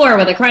the store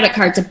with a credit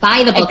card to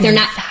buy the book. Exactly. They're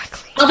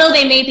not, although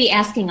they may be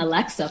asking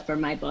Alexa for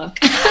my book.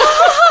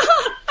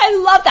 I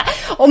love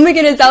that. Oh my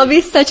goodness, that would be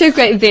such a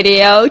great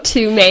video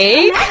to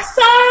make.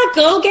 Alexa,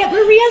 go get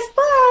Maria's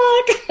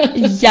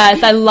book.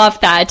 Yes, I love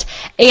that.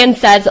 Anne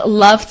says,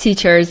 love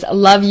teachers,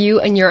 love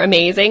you, and you're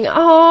amazing.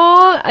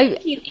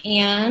 Thank you,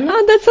 Anne.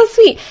 Oh, that's so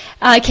sweet.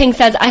 King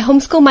says, I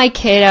homeschool my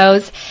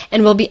kiddos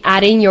and will be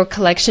adding your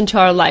collection to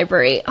our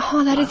library.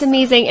 Oh, that is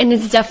amazing. And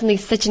it's definitely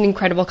such an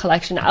incredible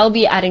collection. I'll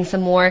be adding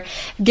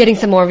getting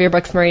some more of your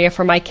books, Maria,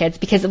 for my kids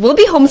because we'll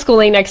be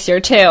homeschooling next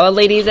year too,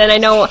 ladies. And I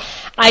know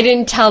I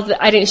didn't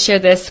share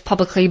this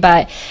publicly,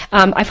 but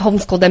I've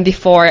homeschooled them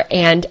before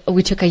and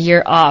we took a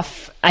year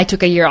off. I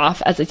took a year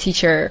off as a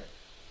teacher,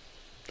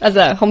 as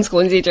a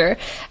homeschooling teacher,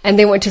 and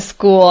they went to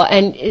school,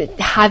 and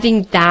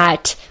having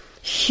that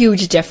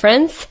huge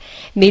difference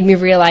made me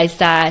realize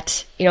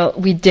that,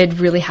 we did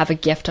really have a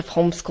gift of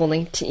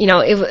homeschooling.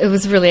 It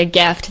was really a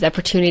gift, the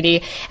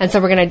opportunity. And so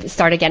we're going to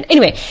start again.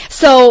 Anyway,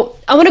 so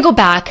I want to go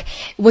back.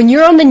 When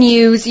you're on the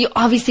news, you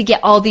obviously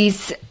get all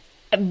these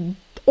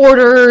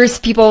orders.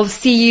 People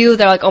see you.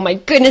 They're like, oh my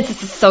goodness,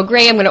 this is so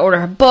great. I'm going to order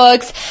her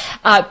books.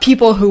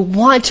 People who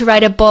want to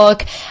write a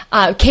book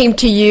came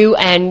to you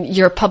and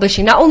you're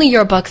publishing not only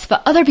your books,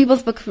 but other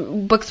people's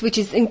books, which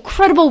is an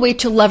incredible way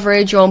to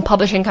leverage your own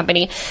publishing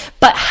company.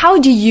 But how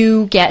do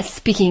you get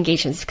speaking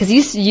engagements? Because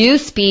you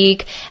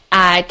speak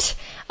at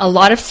a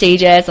lot of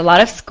stages, a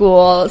lot of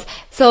schools.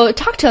 So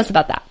talk to us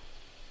about that.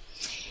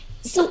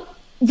 So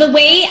the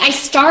way I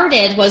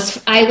started was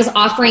I was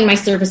offering my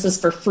services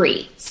for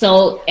free.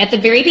 So at the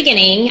very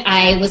beginning,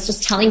 I was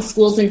just telling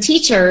schools and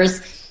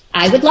teachers,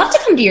 I would love to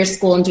come to your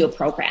school and do a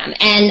program.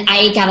 And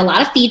I got a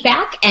lot of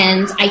feedback,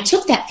 and I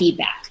took that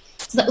feedback.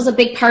 So that was a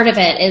big part of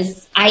it,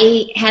 is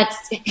I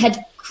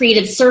had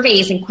created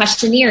surveys and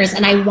questionnaires,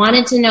 and I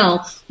wanted to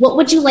know, what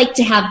would you like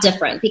to have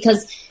different?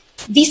 Because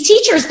these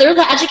teachers, they're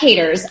the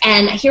educators,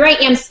 and here I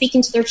am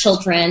speaking to their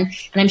children,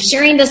 and I'm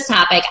sharing this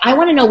topic. I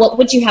want to know, what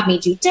would you have me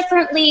do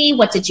differently?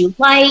 What did you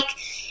like?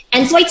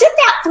 And so I did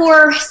that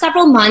for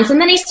several months, and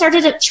then I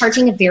started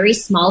charging a very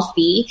small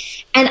fee,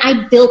 and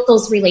I built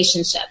those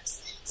relationships.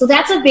 So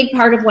that's a big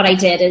part of what I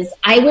did is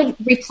I would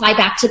reply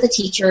back to the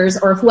teachers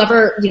or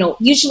whoever,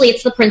 usually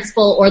it's the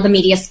principal or the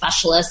media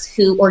specialist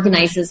who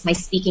organizes my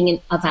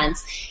speaking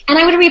events. And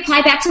I would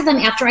reply back to them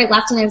after I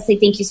left, and I would say,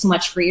 thank you so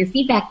much for your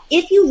feedback.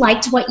 If you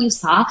liked what you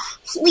saw,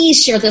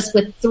 please share this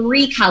with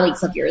 3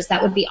 colleagues of yours.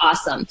 That would be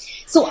awesome.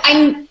 So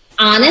I'm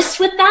honest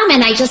with them,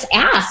 and I just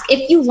ask,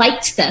 if you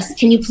liked this,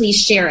 can you please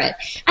share it?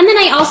 And then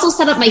I also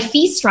set up my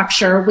fee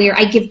structure where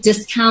I give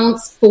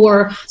discounts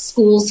for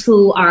schools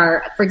who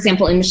are, for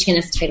example, in Michigan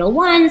it's Title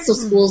I, so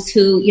schools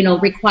who,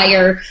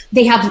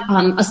 they have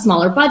a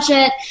smaller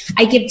budget.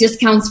 I give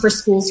discounts for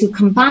schools who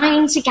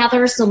combine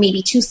together, so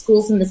maybe 2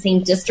 schools in the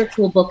same district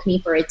will book me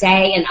for a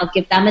day, and I'll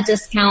give them a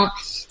discount.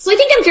 So I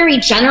think I'm very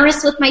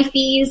generous with my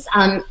fees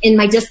in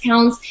my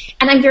discounts,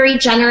 and I'm very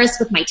generous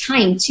with my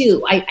time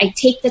too. I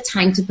take the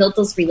time to build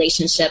those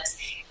relationships,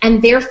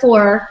 and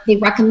therefore they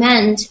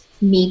recommend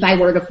me by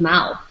word of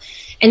mouth.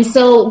 And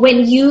so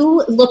when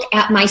you look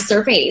at my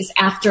surveys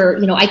after,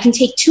 I can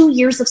take 2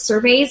 years of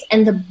surveys,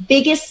 and the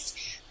biggest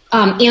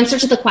answer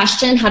to the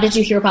question, how did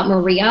you hear about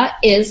Maria,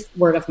 is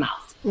word of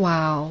mouth.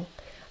 Wow.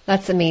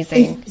 That's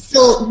amazing. And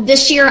so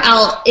this year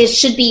it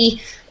should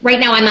be, right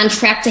now I'm on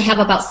track to have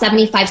about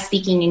 75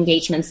 speaking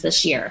engagements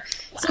this year.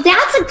 So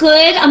that's a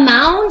good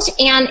amount,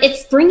 and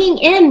it's bringing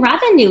in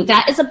revenue.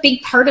 That is a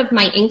big part of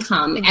my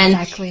income.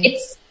 Exactly. And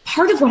it's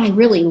part of what I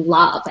really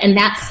love. And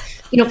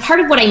that's, part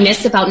of what I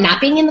miss about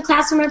not being in the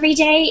classroom every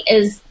day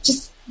is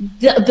just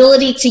the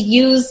ability to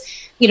use,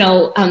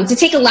 to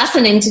take a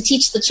lesson and to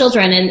teach the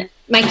children. And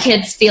my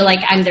kids feel like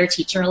I'm their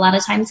teacher a lot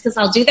of times because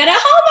I'll do that at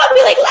home. I'll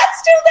be like,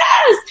 let's do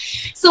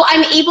this. So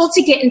I'm able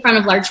to get in front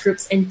of large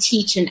groups and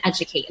teach and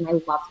educate, and I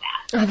love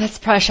that. Oh, that's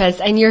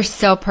precious. And you're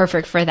so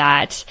perfect for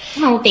that.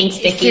 Oh, thanks,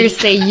 Vicki.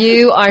 Seriously,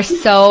 you are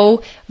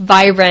so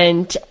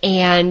vibrant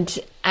and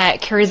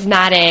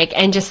charismatic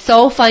and just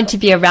so fun to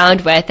be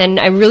around with. And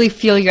I really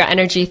feel your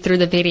energy through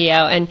the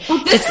video. And I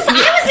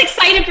was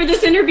excited for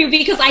this interview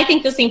because I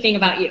think the same thing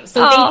about you.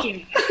 So thank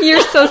you.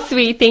 You're so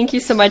sweet. Thank you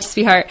so much,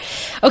 sweetheart.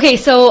 Okay,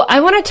 so I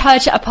want to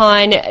touch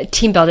upon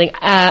team building.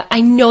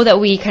 I know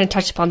that we kind of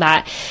touched upon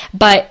that,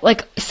 but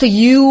so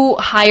you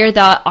hire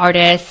the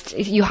artist,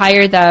 you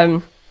hire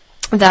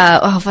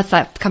what's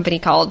that company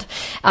called,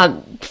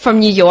 from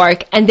New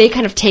York, and they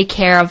kind of take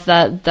care of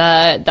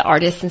the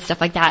artists and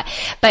stuff like that.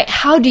 But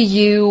how do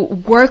you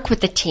work with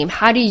the team?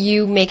 How do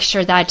you make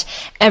sure that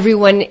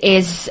everyone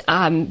is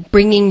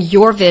bringing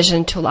your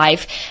vision to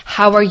life?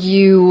 How are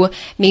you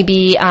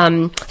maybe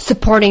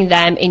supporting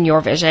them in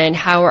your vision?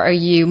 How are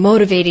you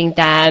motivating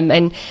them?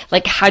 And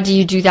how do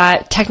you do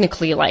that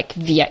technically,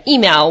 via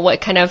email?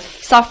 What kind of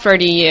software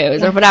do you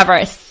use or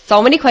whatever?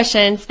 So many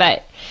questions,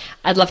 but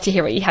I'd love to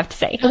hear what you have to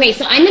say. Okay,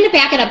 so I'm going to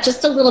back it up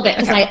just a little bit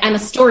because I'm a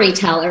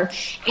storyteller.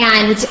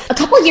 And a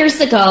couple of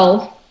years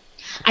ago,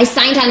 I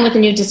signed on with a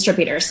new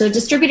distributor. So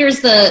distributor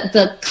is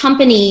the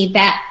company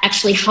that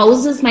actually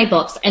houses my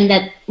books, and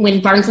that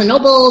when Barnes &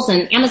 Nobles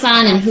and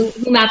Amazon and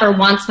whomever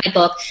wants my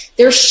book,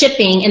 they're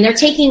shipping and they're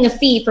taking a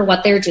fee for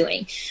what they're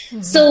doing.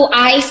 Mm-hmm. So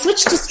I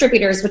switched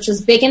distributors, which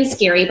was big and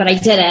scary, but I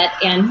did it,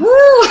 and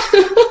woo!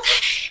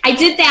 I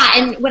did that,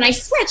 and when I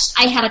switched,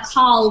 I had a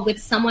call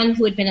with someone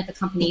who had been at the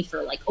company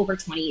for over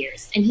 20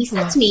 years, and he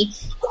said to me,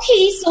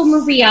 okay, so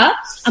Maria,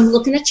 I'm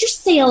looking at your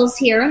sales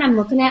here, and I'm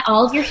looking at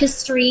all of your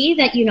history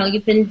that,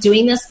 you've been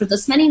doing this for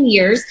this many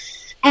years,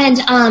 and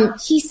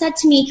he said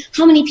to me,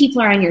 how many people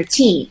are on your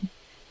team?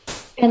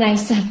 And I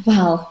said,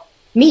 well,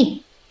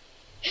 me.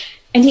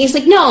 And he's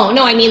like, no,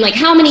 I mean,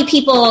 how many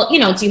people,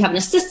 do you have an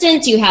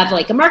assistant? Do you have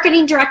a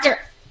marketing director?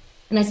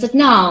 And I said,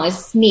 no,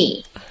 it's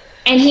me.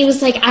 And he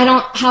was like,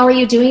 how are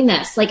you doing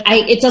this?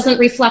 It doesn't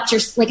reflect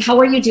your, how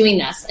are you doing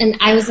this? And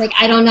I was like,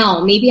 I don't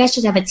know, maybe I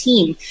should have a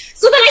team.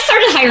 So then I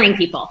started hiring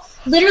people.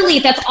 Literally,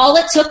 that's all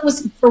it took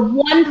was for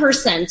one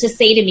person to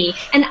say to me.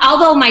 And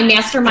although my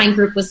mastermind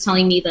group was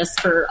telling me this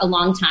for a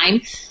long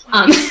time,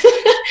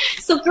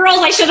 so girls,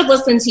 I should have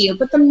listened to you.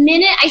 But the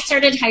minute I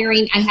started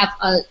hiring, I have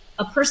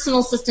a personal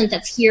assistant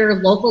that's here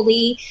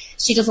locally.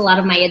 She does a lot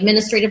of my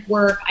administrative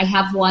work. I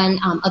have one,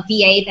 a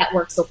VA that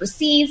works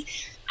overseas.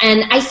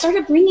 And I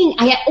started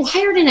I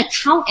hired an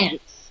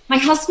accountant. My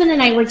husband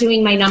and I were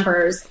doing my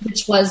numbers,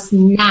 which was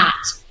not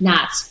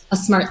a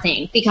smart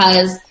thing,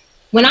 because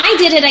when I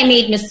did it, I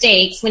made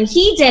mistakes. When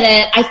he did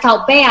it, I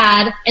felt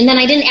bad. And then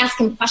I didn't ask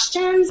him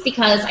questions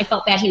because I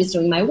felt bad he was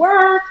doing my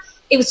work.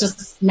 It was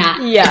just not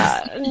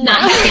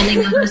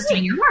handling numbers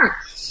doing your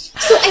work.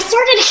 So I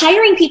started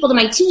hiring people to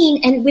my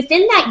team. And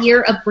within that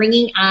year of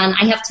bringing on,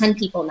 I have 10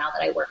 people now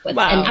that I work with.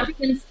 Wow.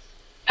 And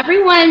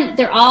everyone,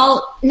 they're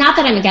all, not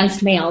that I'm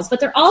against males, but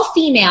they're all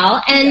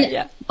female,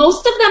 and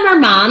most of them are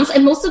moms,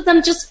 and most of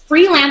them just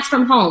freelance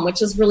from home,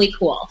 which is really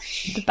cool.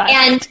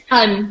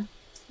 And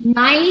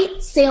my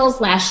sales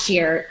last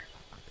year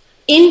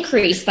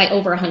increased by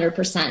over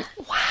 100%.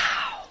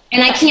 Wow.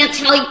 And I can't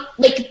tell you,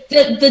 like,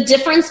 the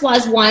difference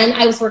was, one,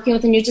 I was working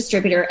with a new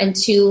distributor, and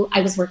two,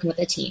 I was working with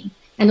a team.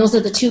 And those are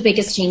the two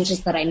biggest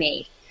changes that I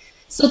made.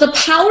 So the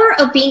power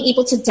of being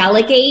able to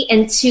delegate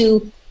and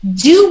to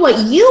do what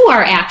you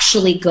are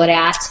actually good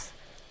at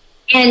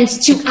and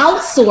to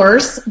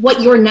outsource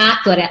what you're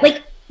not good at.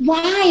 Like,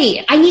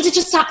 why? I need to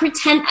just stop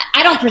pretend.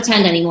 I don't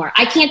pretend anymore.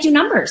 I can't do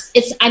numbers.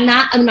 I'm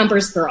not a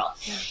numbers girl.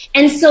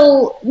 And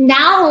so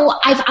now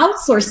I've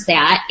outsourced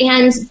that.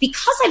 And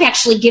because I've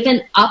actually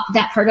given up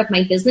that part of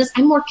my business,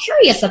 I'm more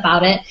curious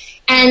about it.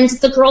 And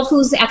the girl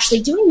who's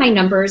actually doing my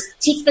numbers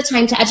takes the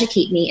time to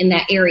educate me in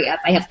that area if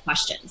I have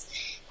questions.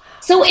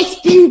 So it's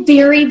been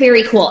very,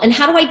 very cool. And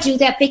how do I do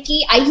that,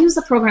 Vicki? I use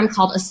a program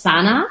called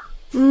Asana.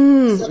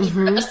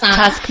 Asana.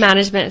 Task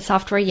management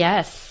software,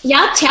 yes.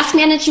 Yeah, task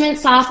management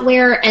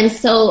software. And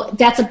so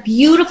that's a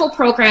beautiful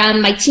program.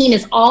 My team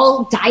is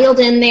all dialed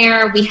in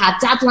there. We have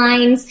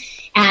deadlines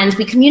and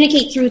we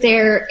communicate through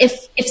there.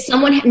 If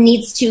someone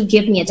needs to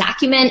give me a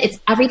document,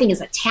 everything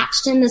is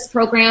attached in this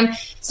program.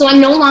 So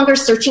I'm no longer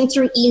searching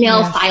through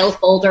email file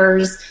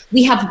folders.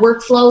 We have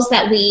workflows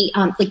that we,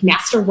 like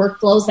master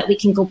workflows that we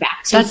can go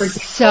back to.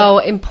 That's so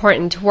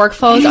important.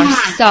 Workflows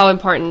are so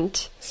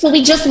important. So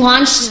we just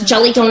launched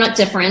Jelly Donut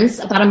Difference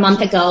about a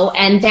month ago,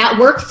 and that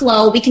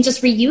workflow, we can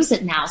just reuse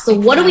it now. So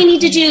what do we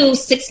need to do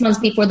 6 months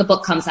before the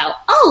book comes out?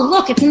 Oh,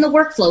 look, it's in the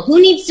workflow. Who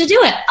needs to do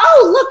it?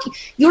 Oh, look,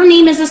 your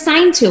name is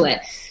assigned to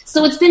it.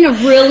 So it's been a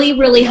really,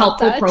 really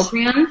helpful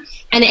program,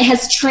 and it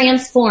has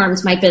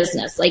transformed my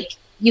business. Like,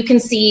 you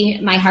can see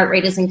my heart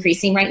rate is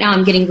increasing right now.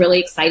 I'm getting really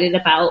excited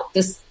about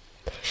this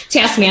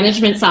task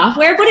management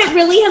software, but it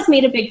really has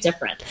made a big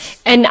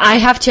difference. And I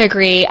have to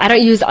agree. I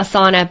don't use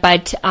Asana,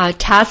 but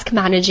task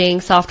managing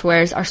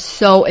softwares are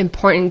so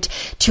important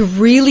to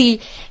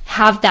really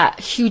have that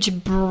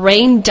huge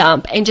brain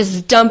dump and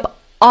just dump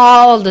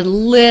all the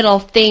little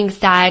things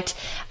that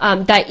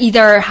that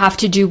either have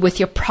to do with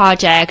your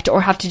project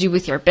or have to do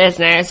with your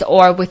business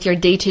or with your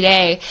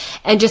day-to-day.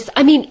 And just,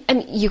 I mean,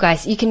 you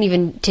guys, you can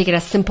even take it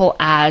as simple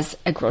as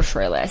a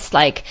grocery list.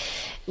 Like,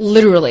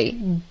 literally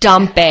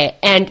dump it.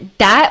 And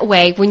that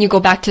way, when you go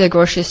back to the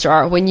grocery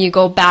store, when you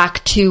go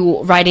back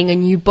to writing a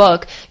new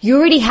book, you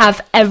already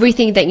have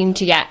everything that you need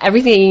to get,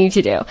 everything you need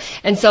to do.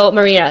 And so,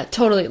 Maria,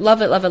 totally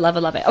love it, love it, love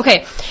it, love it.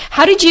 Okay.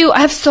 I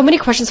have so many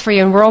questions for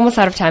you and we're almost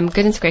out of time.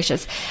 Goodness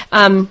gracious.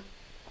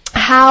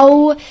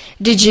 How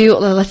did you,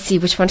 let's see,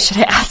 which one should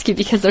I ask you?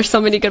 Because there's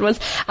so many good ones.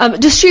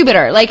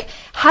 Distributor, like,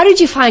 how did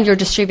you find your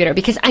distributor?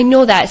 Because I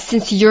know that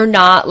since you're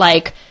not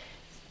like,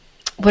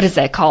 what is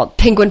that called?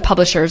 Penguin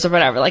Publishers or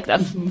whatever. Like,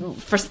 that's the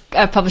first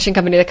publishing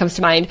company that comes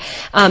to mind.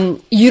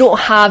 You don't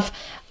have,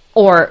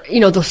 or,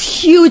 those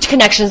huge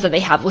connections that they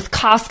have with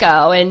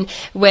Costco and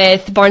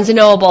with Barnes and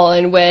Noble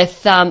and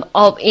with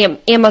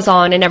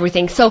Amazon and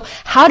everything. So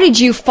how did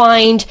you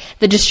find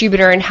the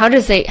distributor, and how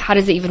does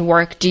it even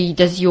work?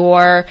 Does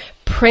your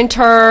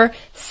printer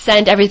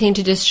send everything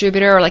to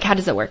distributor, or like, how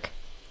does it work?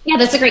 Yeah,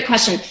 that's a great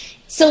question.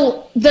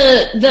 So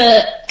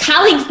the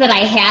colleagues that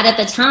I had at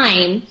the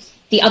time,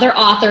 the other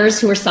authors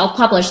who were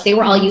self-published, they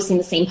were all using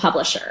the same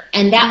publisher.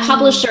 And that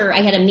publisher,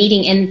 I had a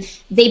meeting, and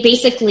they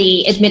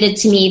basically admitted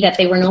to me that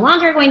they were no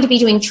longer going to be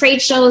doing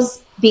trade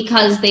shows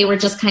because they were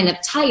just kind of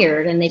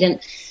tired and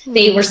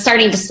they were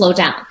starting to slow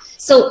down.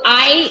 So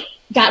I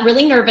got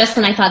really nervous,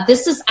 and I thought,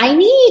 I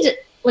need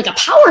like a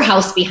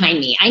powerhouse behind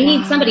me. I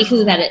need somebody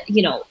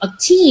a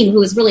team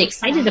who is really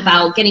excited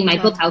about getting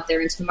my book out there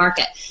into the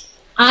market.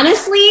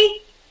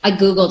 Honestly, I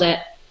Googled it.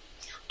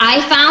 I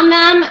found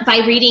them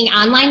by reading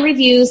online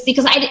reviews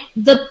because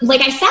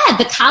like I said,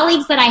 the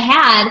colleagues that I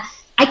had,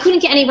 I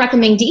couldn't get any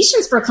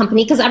recommendations for a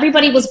company because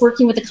everybody was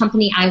working with the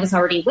company I was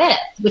already with,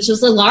 which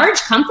was a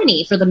large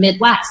company for the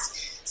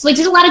Midwest. So I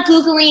did a lot of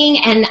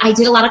Googling and I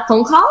did a lot of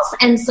phone calls.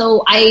 And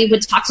so I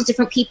would talk to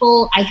different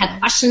people. I had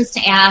questions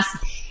to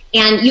ask,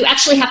 and you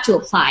actually have to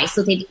apply.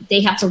 So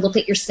they have to look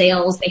at your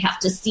sales. They have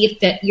to see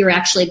if you're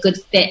actually a good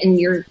fit and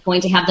you're going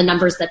to have the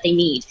numbers that they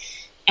need.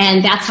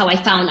 And that's how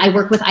I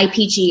work with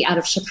IPG out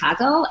of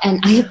Chicago, and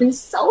I have been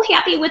so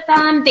happy with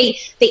them. They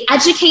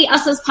educate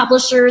us as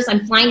publishers.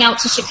 I'm flying out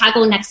to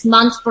Chicago next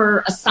month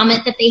for a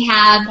summit that they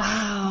have.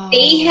 Wow.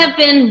 They have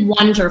been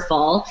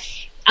wonderful.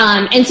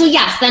 And so,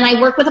 yes, then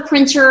I work with a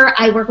printer.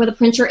 I work with a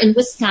printer in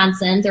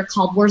Wisconsin. They're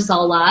called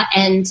Warzola,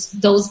 and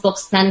those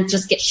books then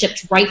just get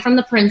shipped right from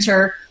the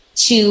printer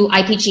to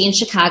IPG in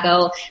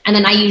Chicago. And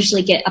then I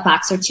usually get a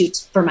box or two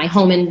for my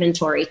home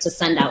inventory to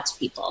send out to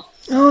people.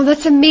 Oh,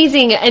 that's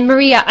amazing. And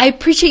Maria, I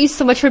appreciate you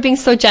so much for being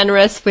so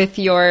generous with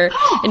your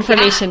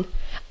information.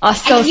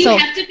 Yeah. You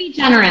have to be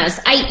generous.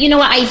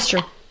 It's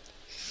true.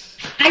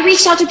 I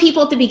reached out to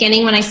people at the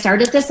beginning when I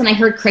started this, and I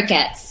heard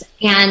crickets.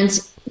 And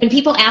when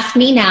people ask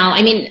me now,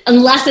 I mean,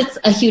 unless it's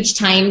a huge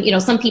time,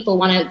 some people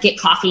want to get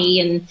coffee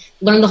and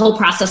learn the whole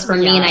process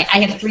from me. And I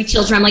have 3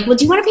 children. I'm like, well,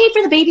 do you want to pay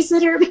for the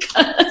babysitter?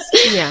 Because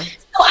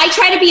so I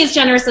try to be as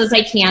generous as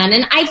I can.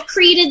 And I've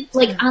created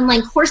like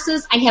online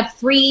courses. I have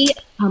 3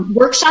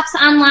 workshops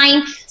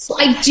online. So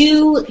I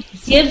do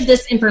give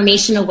this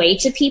information away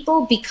to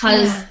people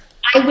because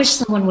I wish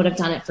someone would have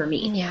done it for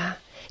me. Yeah.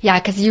 Yeah,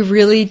 because you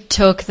really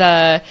took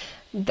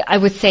I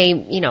would say,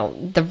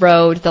 the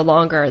road, the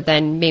longer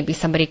than maybe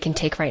somebody can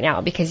take right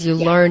now because you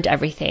learned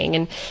everything.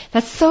 And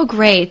that's so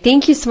great.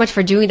 Thank you so much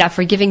for doing that,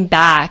 for giving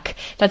back.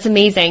 That's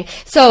amazing.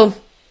 So,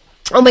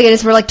 oh my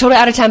goodness, we're like totally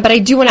out of time, but I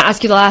do want to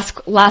ask you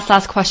the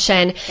last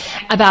question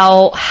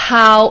about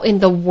how in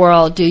the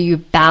world do you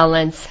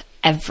balance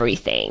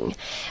everything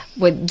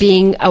with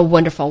being a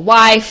wonderful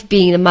wife,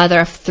 being the mother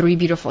of 3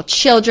 beautiful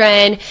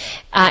children,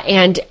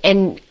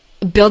 and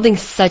building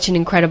such an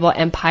incredible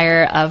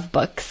empire of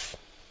books?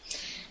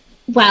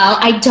 Well,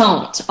 I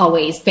don't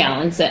always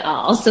balance it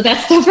all. So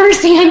that's the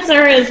first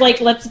answer is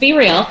like, let's be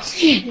real.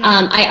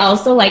 I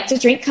also like to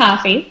drink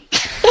coffee.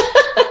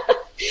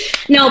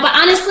 No, but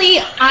honestly,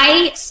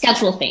 I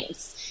schedule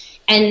things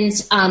and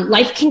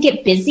life can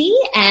get busy.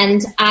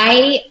 And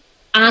I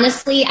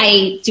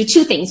do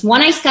 2 things.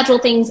 One, I schedule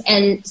things.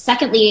 And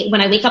secondly,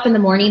 when I wake up in the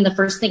morning, the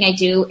first thing I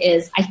do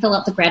is I fill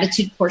out the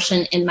gratitude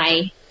portion in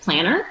my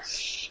planner.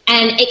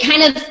 And it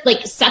kind of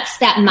like sets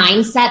that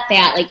mindset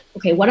that like,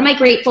 okay, what am I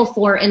grateful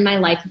for in my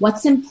life?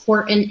 What's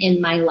important in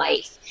my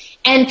life?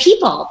 And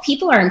people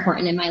are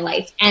important in my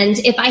life. And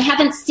if I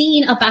haven't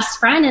seen a best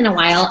friend in a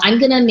while, I'm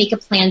going to make a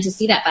plan to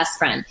see that best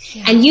friend.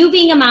 Yeah. And you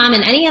being a mom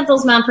and any of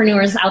those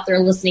mompreneurs out there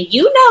listening,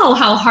 you know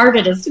how hard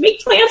it is to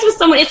make plans with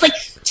someone. It's like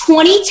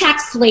 20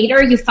 texts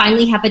later, you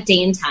finally have a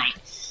day and time.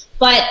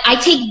 But I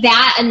take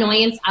that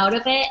annoyance out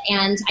of it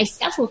and I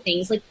schedule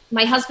things. Like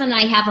my husband and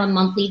I have a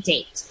monthly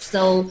date.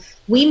 So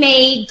we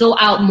may go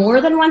out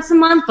more than once a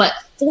month, but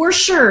for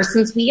sure,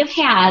 since we have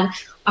had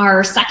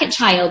our second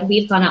child,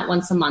 we've gone out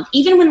once a month.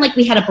 Even when like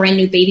we had a brand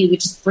new baby, we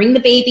just bring the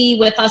baby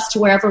with us to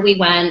wherever we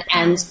went.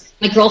 And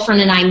my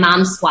girlfriend and I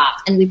mom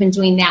swapped, and we've been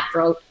doing that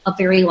for a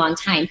very long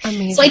time.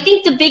 Amazing. So I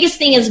think the biggest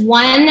thing is,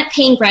 one,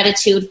 paying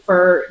gratitude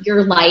for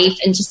your life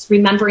and just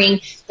remembering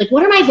like,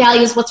 what are my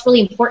values? What's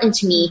really important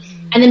to me?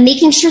 And then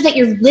making sure that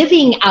you're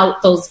living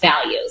out those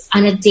values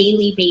on a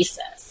daily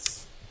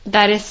basis.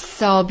 That is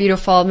so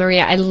beautiful,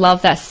 Maria. I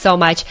love that so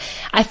much.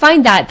 I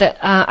find that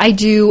I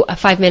do a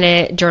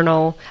 5-minute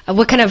journal.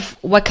 What kind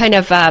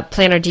of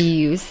planner do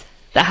you use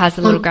that has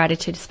a little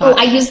gratitude spot?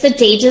 I use the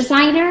Day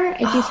Designer.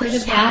 If you've heard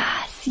of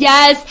that.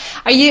 Yes.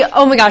 Are you?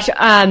 Oh my gosh.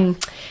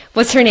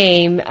 What's her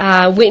name?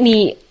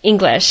 Whitney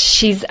English.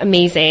 She's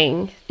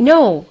amazing.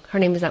 No, her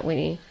name is not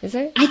Whitney. Is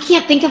it? I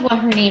can't think of what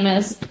her name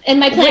is, and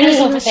my planner's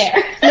over there.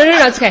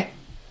 No, it's okay.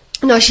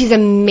 No, she's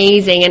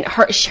amazing, and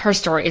her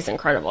story is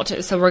incredible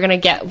too. So we're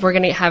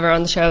gonna have her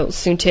on the show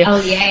soon too.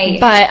 Oh yay!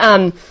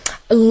 But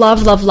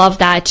love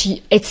that.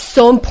 It's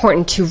so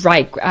important to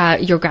write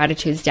your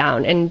gratitudes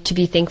down and to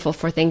be thankful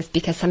for things,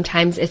 because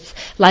sometimes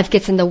life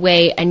gets in the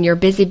way and you're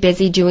busy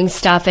doing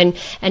stuff and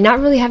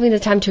not really having the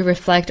time to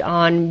reflect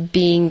on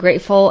being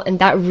grateful, and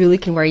that really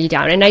can wear you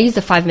down. And I use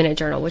the 5-minute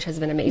journal, which has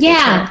been amazing.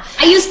 Yeah,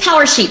 too. I use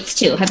Power Sheets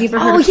too. Have you ever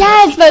heard of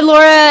yes, by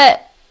Laura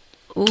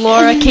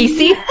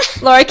Casey.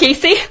 Laura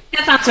Casey.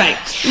 That sounds right.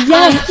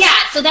 Yes. Yeah,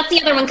 so that's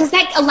the other one, because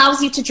that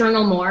allows you to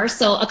journal more.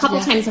 So a couple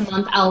times a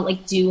month, I'll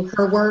like do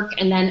her work,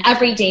 and then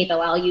every day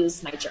though, I'll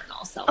use my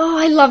journal. So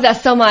I love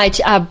that so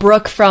much.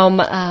 Brooke from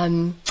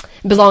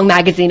Belong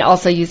Magazine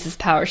also uses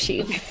Power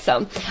Sheets.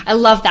 So I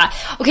love that.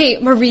 Okay,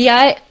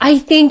 Maria, I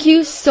thank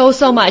you so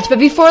much. But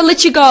before I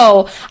let you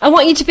go, I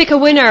want you to pick a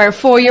winner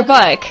for your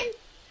book.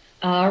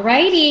 All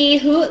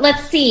righty.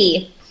 Let's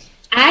see.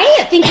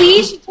 I think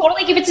we should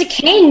totally give it to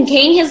Kang.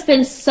 Kang has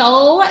been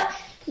so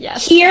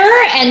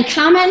here and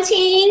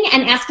commenting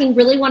and asking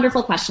really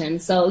wonderful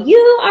questions. So you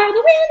are the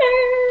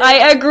winner.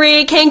 I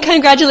agree. Kang,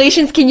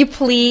 congratulations. Can you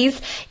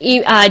please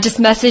just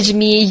message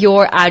me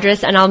your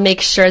address and I'll make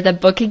sure the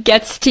book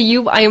gets to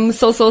you. I am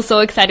so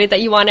excited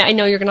that you want it. I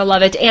know you're going to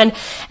love it. And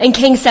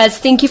Kang says,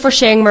 thank you for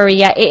sharing,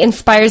 Maria. It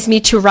inspires me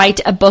to write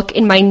a book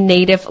in my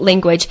native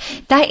language.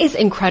 That is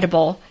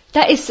incredible.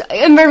 That is,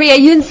 Maria,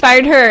 you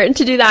inspired her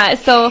to do that.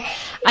 So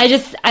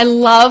I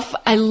love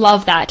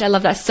that. I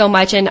love that so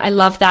much. And I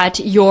love that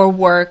your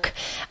work,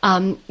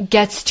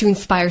 gets to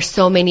inspire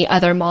so many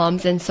other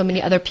moms and so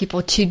many other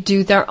people to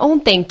do their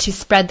own thing, to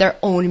spread their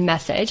own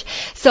message.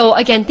 So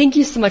again, thank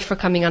you so much for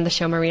coming on the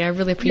show, Maria. I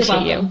really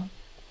appreciate you.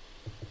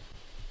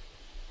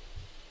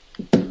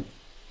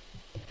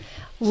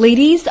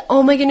 Ladies,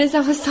 oh my goodness,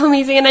 that was so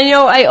amazing. And I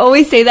know I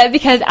always say that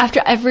because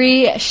after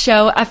every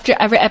show, after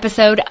every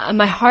episode,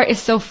 my heart is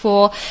so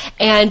full,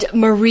 and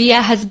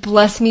Maria has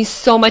blessed me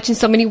so much in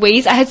so many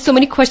ways. I had so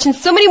many questions,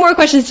 so many more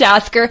questions to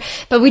ask her,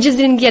 but we just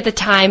didn't get the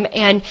time.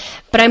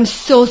 But I'm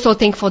so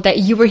thankful that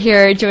you were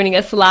here joining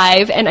us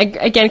live. And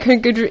again,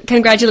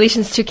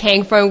 congratulations to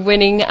Kang for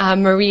winning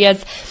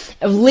Maria's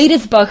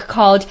latest book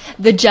called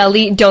The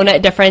Jelly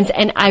Donut Difference,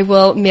 and I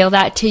will mail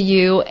that to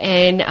you,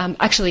 and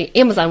actually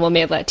Amazon will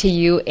mail that to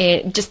you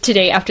just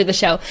today after the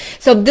show.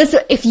 So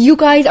if you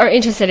guys are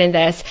interested in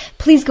this,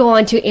 please go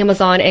on to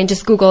Amazon and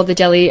just Google the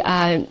jelly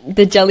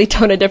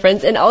donut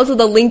difference, and also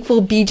the link will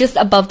be just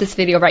above this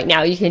video right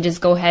now. You can just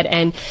go ahead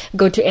and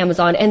go to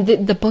Amazon, and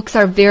the books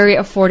are very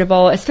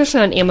affordable, especially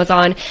on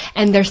Amazon,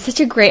 and they're such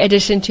a great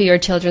addition to your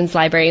children's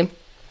library.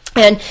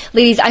 And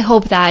ladies, I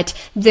hope that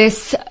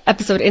this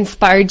episode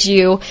inspired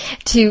you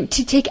to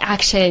take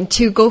action,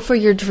 to go for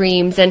your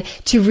dreams, and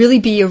to really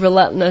be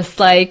relentless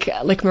like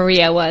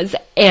Maria was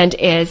and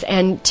is,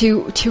 and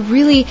to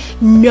really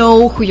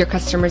know who your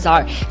customers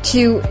are,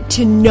 to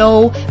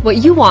know what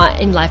you want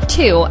in life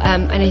too.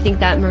 And I think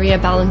that Maria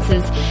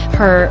balances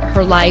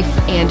her life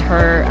and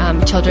her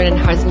children and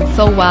husband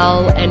so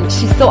well, and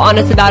she's so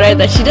honest about it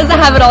that she doesn't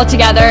have it all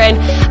together, and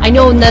I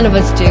know none of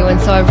us do,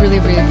 and so I really,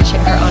 really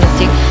appreciate her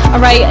honesty. All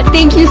right,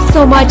 thank you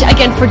so much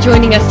again for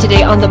joining us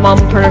today on the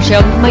Mompreneur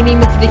Show. My name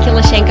is Vicky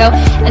Lashenko,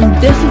 and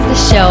this is the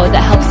show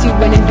that helps you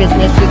win in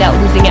business without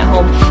losing at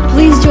home.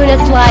 Please join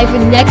us live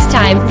next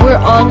time. We're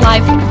on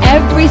live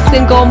every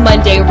single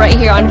Monday right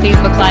here on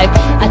Facebook Live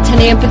at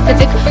 10 a.m.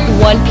 Pacific,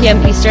 1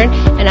 p.m. Eastern,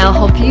 and I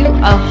hope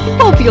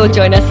you'll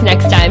join us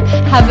next time.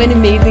 Have an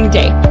amazing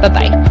day.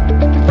 Bye-bye.